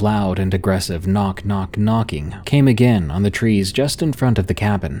set of loud and aggressive knocking came again on the trees just in front of the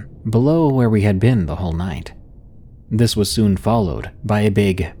cabin, below where we had been the whole night. This was soon followed by a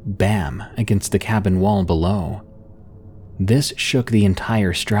big bam against the cabin wall below. This shook the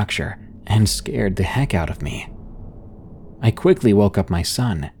entire structure and scared the heck out of me. I quickly woke up my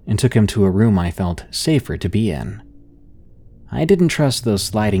son and took him to a room I felt safer to be in. I didn't trust those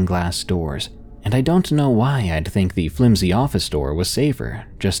sliding glass doors, and I don't know why I'd think the flimsy office door was safer,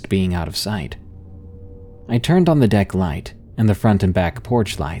 just being out of sight. I turned on the deck light and the front and back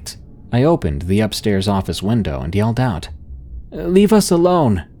porch lights. I opened the upstairs office window and yelled out, "Leave us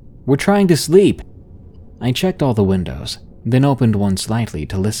alone! We're trying to sleep!" I checked all the windows, then opened one slightly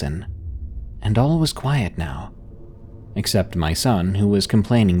to listen, and all was quiet now. Except my son, who was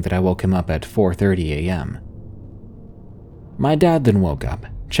complaining that I woke him up at 4:30 a.m. My dad then woke up,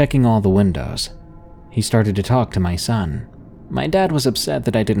 checking all the windows. He started to talk to my son. My dad was upset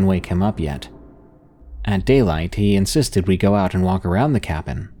that I didn't wake him up yet. At daylight, he insisted we go out and walk around the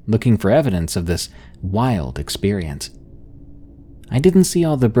cabin, looking for evidence of this wild experience. I didn't see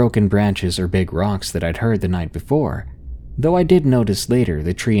all the broken branches or big rocks that I'd heard the night before, though I did notice later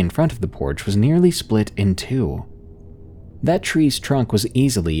the tree in front of the porch was nearly split in two. That tree's trunk was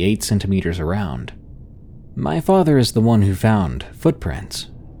easily 8 centimeters around. My father is the one who found footprints,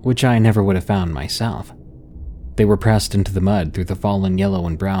 which I never would have found myself. They were pressed into the mud through the fallen yellow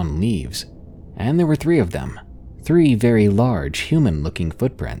and brown leaves, and there were 3 of them, 3 very large human-looking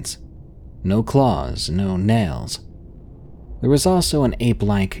footprints. No claws, no nails. There was also an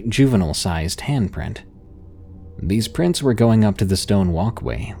ape-like, juvenile-sized handprint. These prints were going up to the stone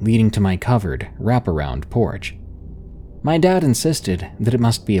walkway leading to my covered, wraparound porch. My dad insisted that it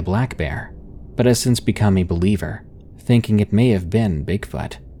must be a black bear, but has since become a believer, thinking it may have been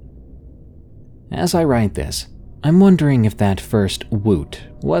Bigfoot. As I write this, I'm wondering if that first woot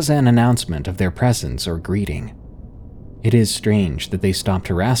was an announcement of their presence or greeting. It is strange that they stopped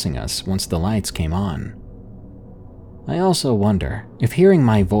harassing us once the lights came on. I also wonder if hearing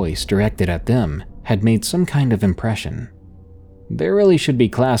my voice directed at them had made some kind of impression. There really should be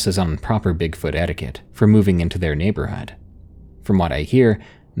classes on proper Bigfoot etiquette for moving into their neighborhood. From what I hear,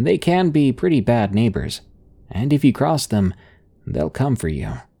 they can be pretty bad neighbors, and if you cross them, they'll come for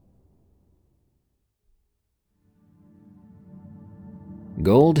you.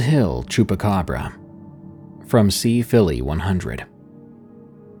 Gold Hill Chupacabra from C. Philly 100.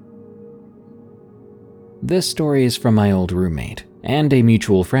 This story is from my old roommate and a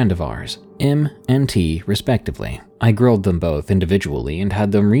mutual friend of ours, M and T respectively. I grilled them both individually and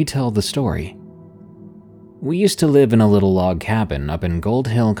had them retell the story. We used to live in a little log cabin up in Gold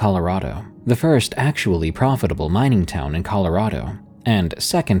Hill, Colorado, the first actually profitable mining town in Colorado, and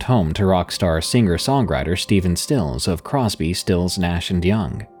second home to rock star singer-songwriter Stephen Stills of Crosby, Stills, Nash &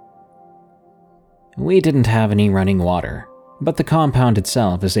 Young. We didn't have any running water, but the compound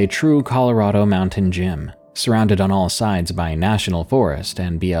itself is a true Colorado mountain gym, surrounded on all sides by national forest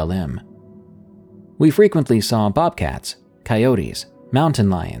and BLM. We frequently saw bobcats, coyotes,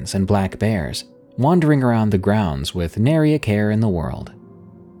 mountain lions, and black bears wandering around the grounds with nary a care in the world.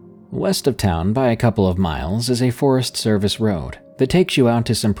 West of town by a couple of miles is a Forest Service road that takes you out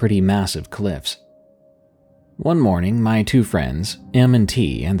to some pretty massive cliffs. One morning, my 2 friends, M and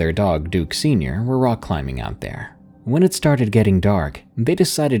T, and their dog Duke Sr. were rock climbing out there. When it started getting dark, they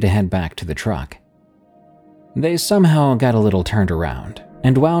decided to head back to the truck. They somehow got a little turned around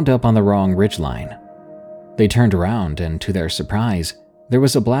and wound up on the wrong ridgeline. They turned around and, to their surprise, there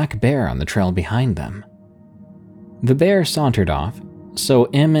was a black bear on the trail behind them. The bear sauntered off, so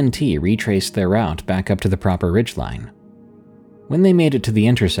M and T retraced their route back up to the proper ridgeline. When they made it to the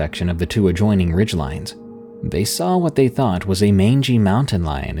intersection of the 2 adjoining ridgelines, they saw what they thought was a mangy mountain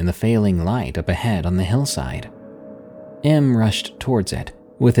lion in the failing light up ahead on the hillside. M rushed towards it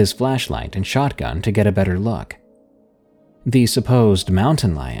with his flashlight and shotgun to get a better look. The supposed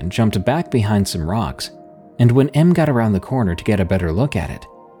mountain lion jumped back behind some rocks, and when M got around the corner to get a better look at it,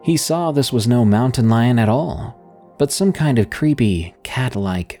 he saw this was no mountain lion at all, but some kind of creepy,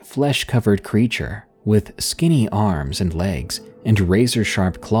 cat-like, flesh-covered creature with skinny arms and legs and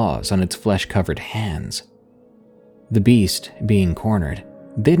razor-sharp claws on its flesh-covered hands. The beast, being cornered,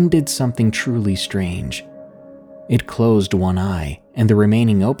 then did something truly strange. It closed one eye, and the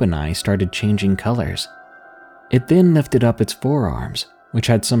remaining open eye started changing colors. It then lifted up its forearms, which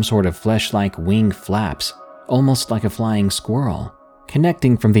had some sort of flesh-like wing flaps, almost like a flying squirrel,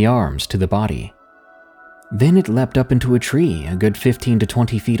 connecting from the arms to the body. Then it leapt up into a tree a good 15 to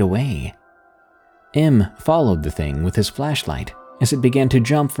 20 feet away. M followed the thing with his flashlight as it began to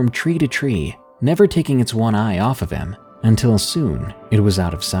jump from tree to tree, never taking its one eye off of him, until soon it was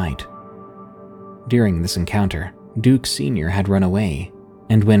out of sight. During this encounter, Duke Sr. had run away,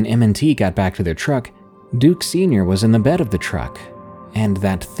 and when M&T got back to their truck, Duke Sr. was in the bed of the truck, and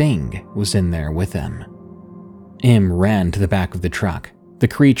that thing was in there with him. M ran to the back of the truck, the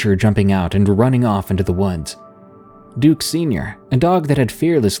creature jumping out and running off into the woods. Duke Sr., a dog that had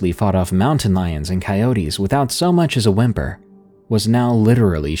fearlessly fought off mountain lions and coyotes without so much as a whimper, was now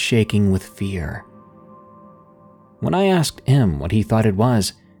literally shaking with fear. When I asked M what he thought it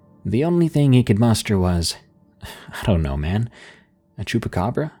was, the only thing he could muster was, I don't know, man, a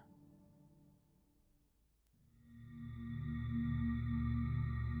chupacabra?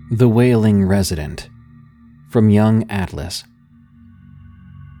 The Wailing Resident from Young Atlas.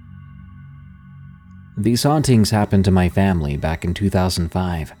 These hauntings happened to my family back in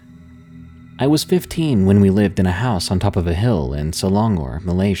 2005. I was 15 when we lived in a house on top of a hill in Selangor,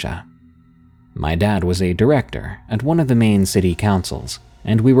 Malaysia. My dad was a director at one of the main city councils,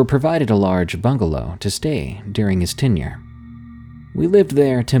 and we were provided a large bungalow to stay during his tenure. We lived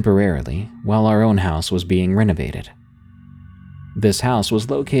there temporarily while our own house was being renovated. This house was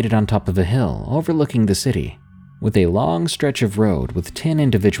located on top of a hill overlooking the city, with a long stretch of road with 10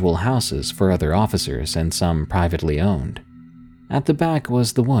 individual houses for other officers and some privately owned. At the back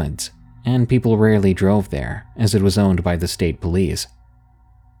was the woods, and people rarely drove there as it was owned by the state police.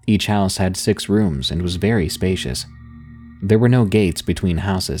 Each house had 6 rooms and was very spacious. There were no gates between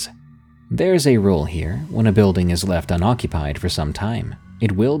houses. There's a rule here: when a building is left unoccupied for some time,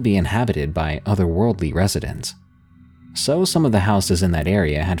 it will be inhabited by otherworldly residents. So some of the houses in that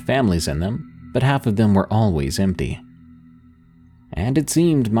area had families in them, but half of them were always empty. And it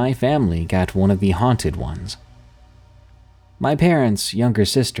seemed my family got one of the haunted ones. My parents' younger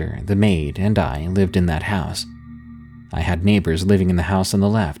sister, the maid, and I lived in that house. I had neighbors living in the house on the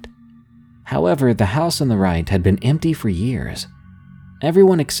left. However, the house on the right had been empty for years.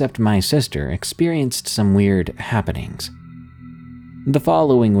 Everyone except my sister experienced some weird happenings. The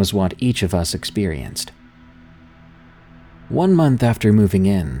following was what each of us experienced. 1 month after moving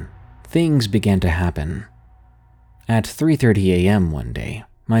in, things began to happen. At 3:30 a.m. one day,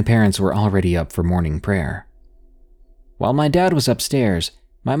 my parents were already up for morning prayer. While my dad was upstairs,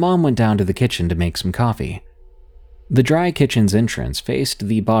 my mom went down to the kitchen to make some coffee. The dry kitchen's entrance faced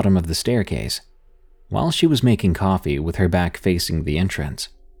the bottom of the staircase. While she was making coffee with her back facing the entrance,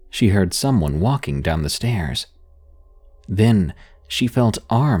 she heard someone walking down the stairs. Then, she felt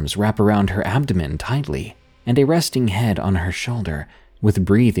arms wrap around her abdomen tightly and a resting head on her shoulder, with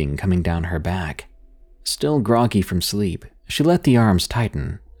breathing coming down her back. Still groggy from sleep, she let the arms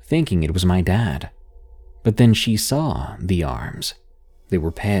tighten, thinking it was my dad. But then she saw the arms. They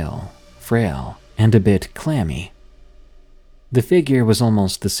were pale, frail, and a bit clammy. The figure was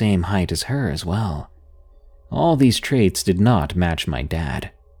almost the same height as her as well. All these traits did not match my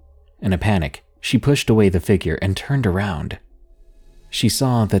dad. In a panic, she pushed away the figure and turned around. She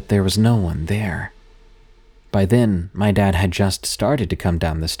saw that there was no one there. By then, my dad had just started to come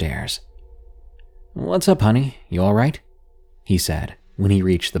down the stairs. "What's up, honey? You all right?" he said when he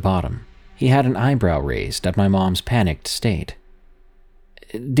reached the bottom. He had an eyebrow raised at my mom's panicked state.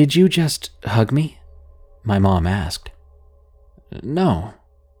 "Did you just hug me?" my mom asked. "No,"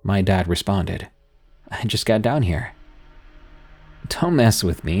 my dad responded. "I just got down here." "Don't mess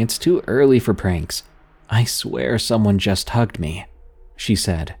with me, it's too early for pranks. I swear someone just hugged me," she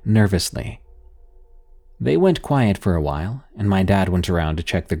said nervously. They went quiet for a while, and my dad went around to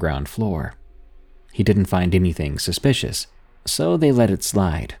check the ground floor. He didn't find anything suspicious, so they let it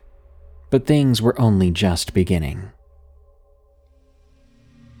slide. But things were only just beginning.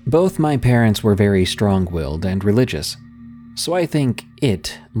 Both my parents were very strong-willed and religious, so I think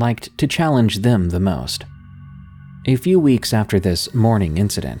it liked to challenge them the most. A few weeks after this morning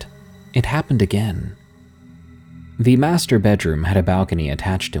incident, it happened again. The master bedroom had a balcony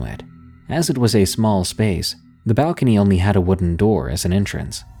attached to it. As it was a small space, the balcony only had a wooden door as an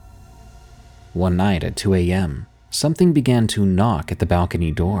entrance. One night at 2 a.m., something began to knock at the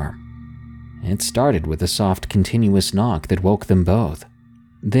balcony door. It started with a soft, continuous knock that woke them both.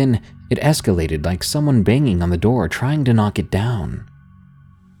 Then it escalated like someone banging on the door trying to knock it down.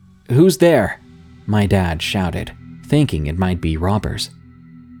 "Who's there?" my dad shouted, thinking it might be robbers.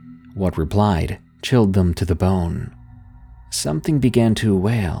 What replied chilled them to the bone. Something began to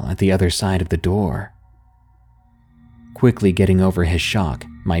wail at the other side of the door. Quickly getting over his shock,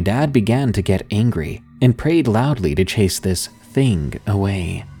 my dad began to get angry and prayed loudly to chase this thing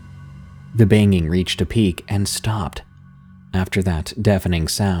away. The banging reached a peak and stopped. After that deafening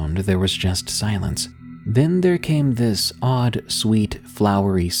sound, there was just silence. Then there came this odd, sweet,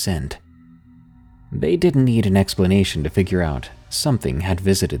 flowery scent. They didn't need an explanation to figure out something had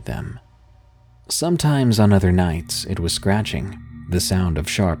visited them. Sometimes on other nights, it was scratching, the sound of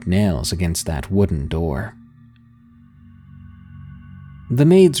sharp nails against that wooden door. The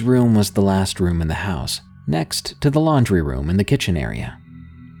maid's room was the last room in the house, next to the laundry room and the kitchen area.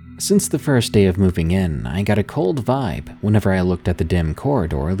 Since the first day of moving in, I got a cold vibe whenever I looked at the dim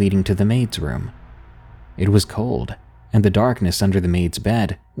corridor leading to the maid's room. It was cold, and the darkness under the maid's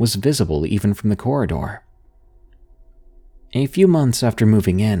bed was visible even from the corridor. A few months after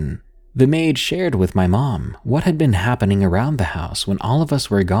moving in, the maid shared with my mom what had been happening around the house when all of us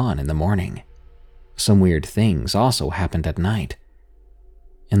were gone in the morning. Some weird things also happened at night.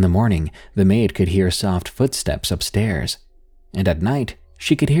 In the morning, the maid could hear soft footsteps upstairs, and at night,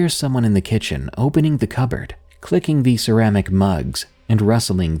 she could hear someone in the kitchen opening the cupboard, clicking the ceramic mugs, and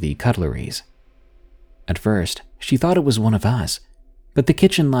rustling the cutleries. At first, she thought it was one of us, but the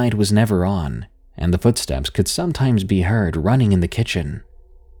kitchen light was never on, and the footsteps could sometimes be heard running in the kitchen,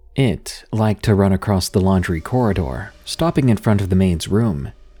 It liked to run across the laundry corridor, stopping in front of the maid's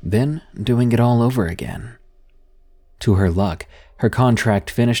room, then doing it all over again. To her luck, her contract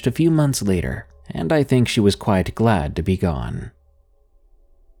finished a few months later, and I think she was quite glad to be gone.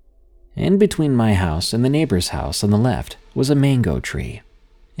 In between my house and the neighbor's house on the left was a mango tree.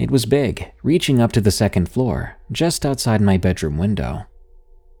 It was big, reaching up to the second floor, just outside my bedroom window.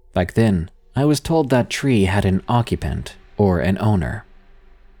 Back then, I was told that tree had an occupant, or an owner.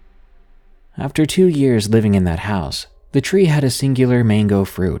 After 2 years living in that house, the tree had a singular mango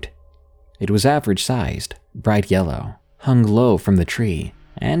fruit. It was average-sized, bright yellow, hung low from the tree,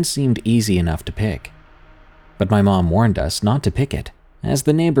 and seemed easy enough to pick. But my mom warned us not to pick it, as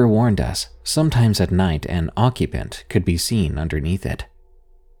the neighbor warned us sometimes at night an occupant could be seen underneath it.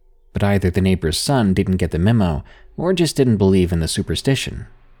 But either the neighbor's son didn't get the memo or just didn't believe in the superstition,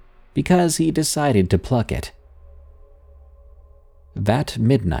 because he decided to pluck it. That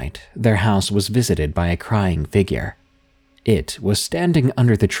midnight, their house was visited by a crying figure. It was standing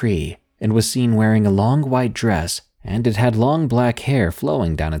under the tree and was seen wearing a long white dress, and it had long black hair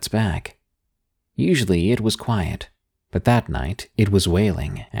flowing down its back. Usually it was quiet, but that night it was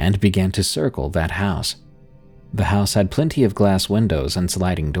wailing and began to circle that house. The house had plenty of glass windows and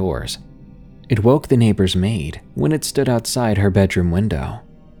sliding doors. It woke the neighbor's maid when it stood outside her bedroom window.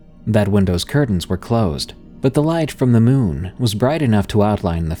 That window's curtains were closed, but the light from the moon was bright enough to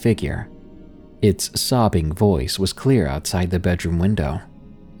outline the figure. Its sobbing voice was clear outside the bedroom window.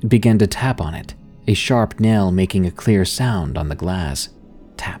 It began to tap on it, a sharp nail making a clear sound on the glass.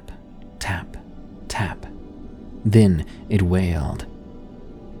 Tap, tap, tap. Then it wailed.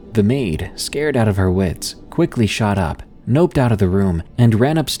 The maid, scared out of her wits, quickly shot up, noped out of the room, and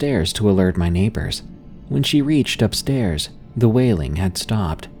ran upstairs to alert my neighbors. When she reached upstairs, the wailing had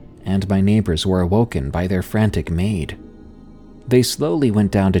stopped, and my neighbors were awoken by their frantic maid. They slowly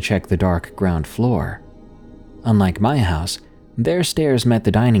went down to check the dark ground floor. Unlike my house, their stairs met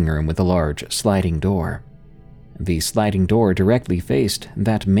the dining room with a large sliding door. The sliding door directly faced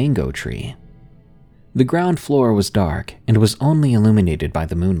that mango tree. The ground floor was dark and was only illuminated by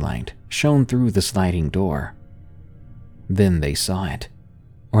the moonlight shone through the sliding door. Then they saw it.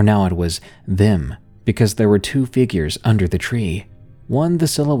 Or now it was them, because there were 2 figures under the tree, one the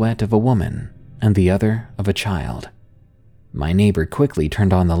silhouette of a woman and the other of a child. My neighbor quickly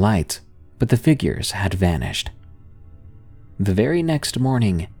turned on the lights, but the figures had vanished. The very next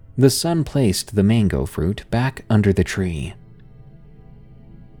morning, the sun placed the mango fruit back under the tree.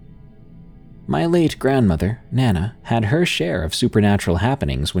 My late grandmother, Nana, had her share of supernatural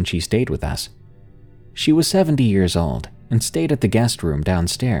happenings when she stayed with us. She was 70 years old and stayed at the guest room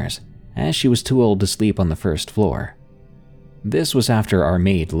downstairs, as she was too old to sleep on the first floor. This was after our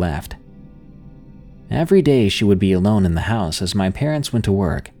maid left. Every day she would be alone in the house as my parents went to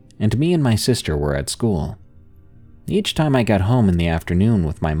work and me and my sister were at school. Each time I got home in the afternoon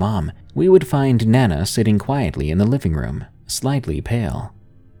with my mom, we would find Nana sitting quietly in the living room, slightly pale.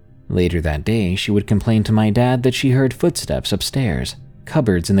 Later that day, she would complain to my dad that she heard footsteps upstairs,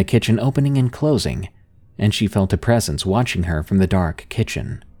 cupboards in the kitchen opening and closing, and she felt a presence watching her from the dark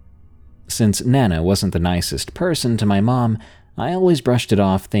kitchen. Since Nana wasn't the nicest person to my mom, I always brushed it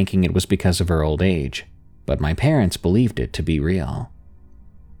off thinking it was because of her old age, but my parents believed it to be real.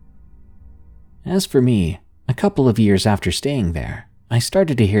 As for me, a couple of years after staying there, I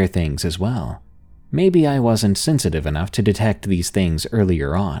started to hear things as well. Maybe I wasn't sensitive enough to detect these things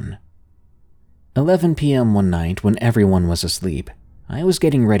earlier on. 11 p.m. one night when everyone was asleep, I was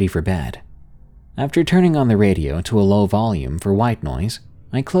getting ready for bed. After turning on the radio to a low volume for white noise,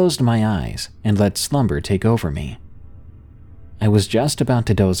 I closed my eyes and let slumber take over me. I was just about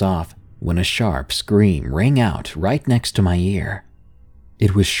to doze off when a sharp scream rang out right next to my ear.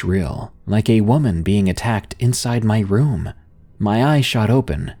 It was shrill, like a woman being attacked inside my room. My eyes shot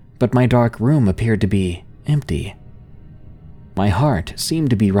open, but my dark room appeared to be empty. My heart seemed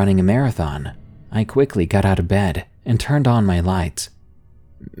to be running a marathon. I quickly got out of bed and turned on my lights.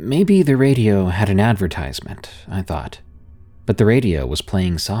 Maybe the radio had an advertisement, I thought, but the radio was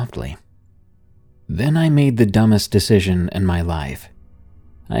playing softly. Then I made the dumbest decision in my life.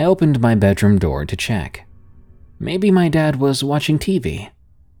 I opened my bedroom door to check. Maybe my dad was watching TV.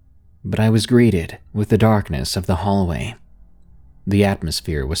 But I was greeted with the darkness of the hallway. The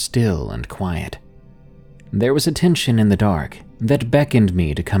atmosphere was still and quiet. There was a tension in the dark that beckoned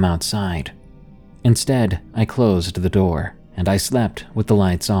me to come outside. Instead, I closed the door and I slept with the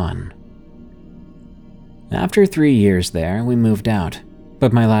lights on. After 3 years there, we moved out,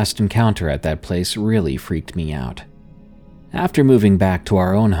 but my last encounter at that place really freaked me out. After moving back to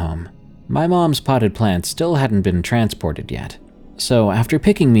our own home, my mom's potted plants still hadn't been transported yet, So after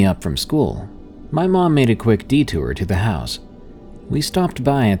picking me up from school, my mom made a quick detour to the house. We stopped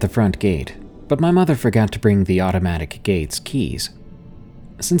by at the front gate, but my mother forgot to bring the automatic gate's keys.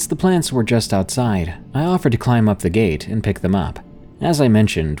 Since the plants were just outside, I offered to climb up the gate and pick them up. As I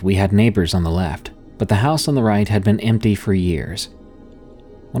mentioned, we had neighbors on the left, but the house on the right had been empty for years.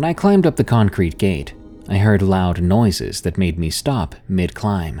 When I climbed up the concrete gate, I heard loud noises that made me stop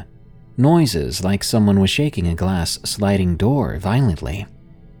mid-climb. Noises like someone was shaking a glass sliding door violently.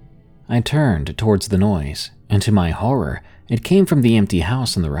 I turned towards the noise, and to my horror, it came from the empty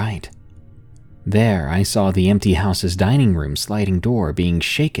house on the right. There, I saw the empty house's dining room sliding door being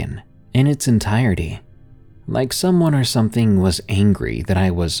shaken in its entirety, like someone or something was angry that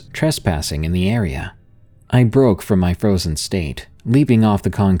I was trespassing in the area. I broke from my frozen state, leaping off the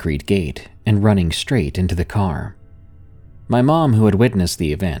concrete gate and running straight into the car. My mom, who had witnessed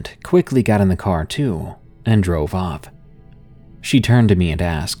the event, quickly got in the car too and drove off. She turned to me and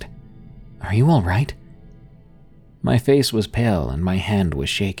asked, "Are you all right?" My face was pale and my hand was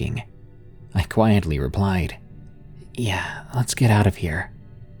shaking. I quietly replied, "Yeah, let's get out of here."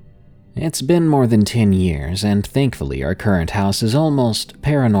 It's been more than 10 years, and thankfully our current house is almost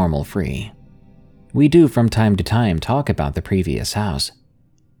paranormal free. We do from time to time talk about the previous house.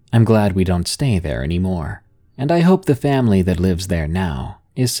 I'm glad we don't stay there anymore, and I hope the family that lives there now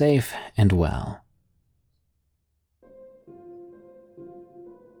is safe and well.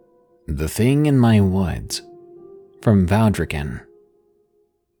 The Thing in My Woods, from Vaudrican.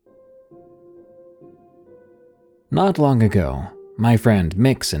 Not long ago, my friend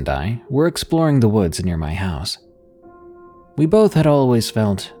Mix and I were exploring the woods near my house. We both had always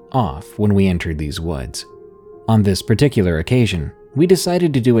felt off when we entered these woods. On this particular occasion, we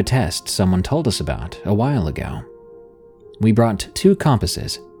decided to do a test someone told us about a while ago. We brought 2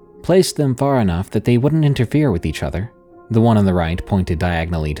 compasses, placed them far enough that they wouldn't interfere with each other. The one on the right pointed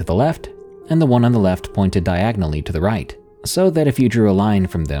diagonally to the left, and the one on the left pointed diagonally to the right, so that if you drew a line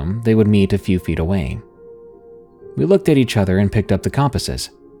from them, they would meet a few feet away. We looked at each other and picked up the compasses.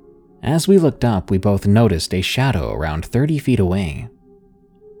 As we looked up, we both noticed a shadow around 30 feet away.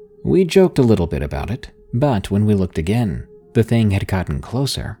 We joked a little bit about it, but when we looked again, the thing had gotten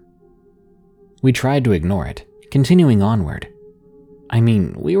closer. We tried to ignore it, continuing onward. I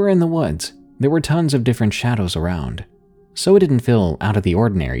mean, we were in the woods. There were tons of different shadows around, so it didn't feel out of the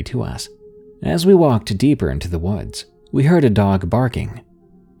ordinary to us. As we walked deeper into the woods, we heard a dog barking.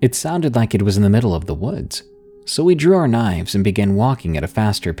 It sounded like it was in the middle of the woods. So we drew our knives and began walking at a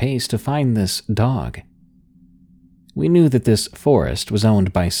faster pace to find this dog. We knew that this forest was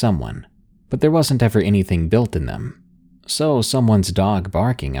owned by someone, but there wasn't ever anything built in them. So someone's dog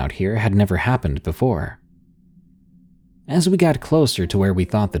barking out here had never happened before. As we got closer to where we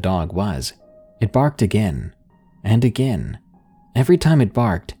thought the dog was, it barked again and again. Every time it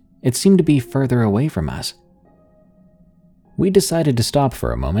barked, it seemed to be further away from us. We decided to stop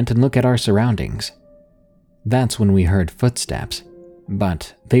for a moment and look at our surroundings. That's when we heard footsteps,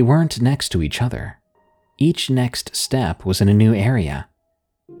 but they weren't next to each other. Each next step was in a new area.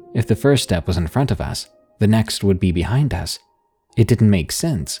 If the first step was in front of us, the next would be behind us. It didn't make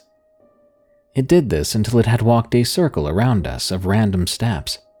sense. It did this until it had walked a circle around us of random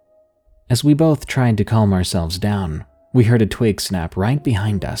steps. As we both tried to calm ourselves down, we heard a twig snap right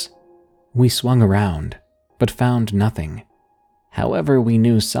behind us. We swung around, but found nothing. However, we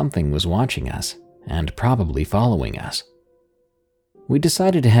knew something was watching us and probably following us. We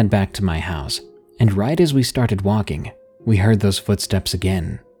decided to head back to my house, and right as we started walking, we heard those footsteps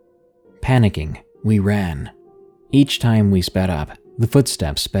again. Panicking, we ran. Each time we sped up, the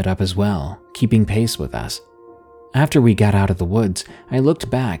footsteps sped up as well, keeping pace with us. After we got out of the woods, I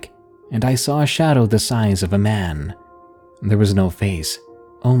looked back, and I saw a shadow the size of a man. There was no face,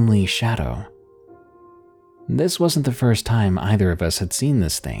 only shadow. This wasn't the first time either of us had seen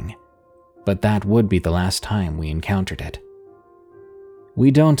this thing, but that would be the last time we encountered it. We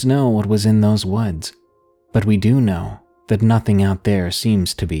don't know what was in those woods, but we do know that nothing out there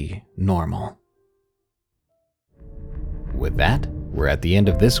seems to be normal. With that, we're at the end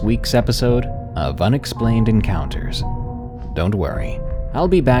of this week's episode of Unexplained Encounters. Don't worry, I'll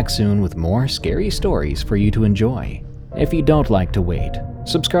be back soon with more scary stories for you to enjoy. If you don't like to wait,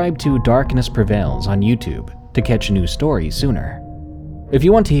 subscribe to Darkness Prevails on YouTube to catch new stories sooner. If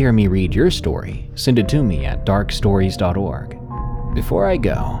you want to hear me read your story, send it to me at darkstories.org. Before I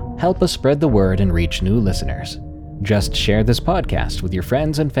go, help us spread the word and reach new listeners. Just share this podcast with your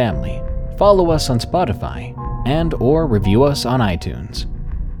friends and family, follow us on Spotify, and/or review us on iTunes.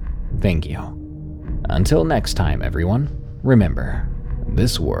 Thank you. Until next time, everyone, remember,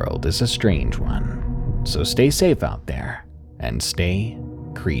 this world is a strange one, so stay safe out there and stay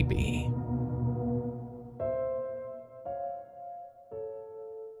creepy.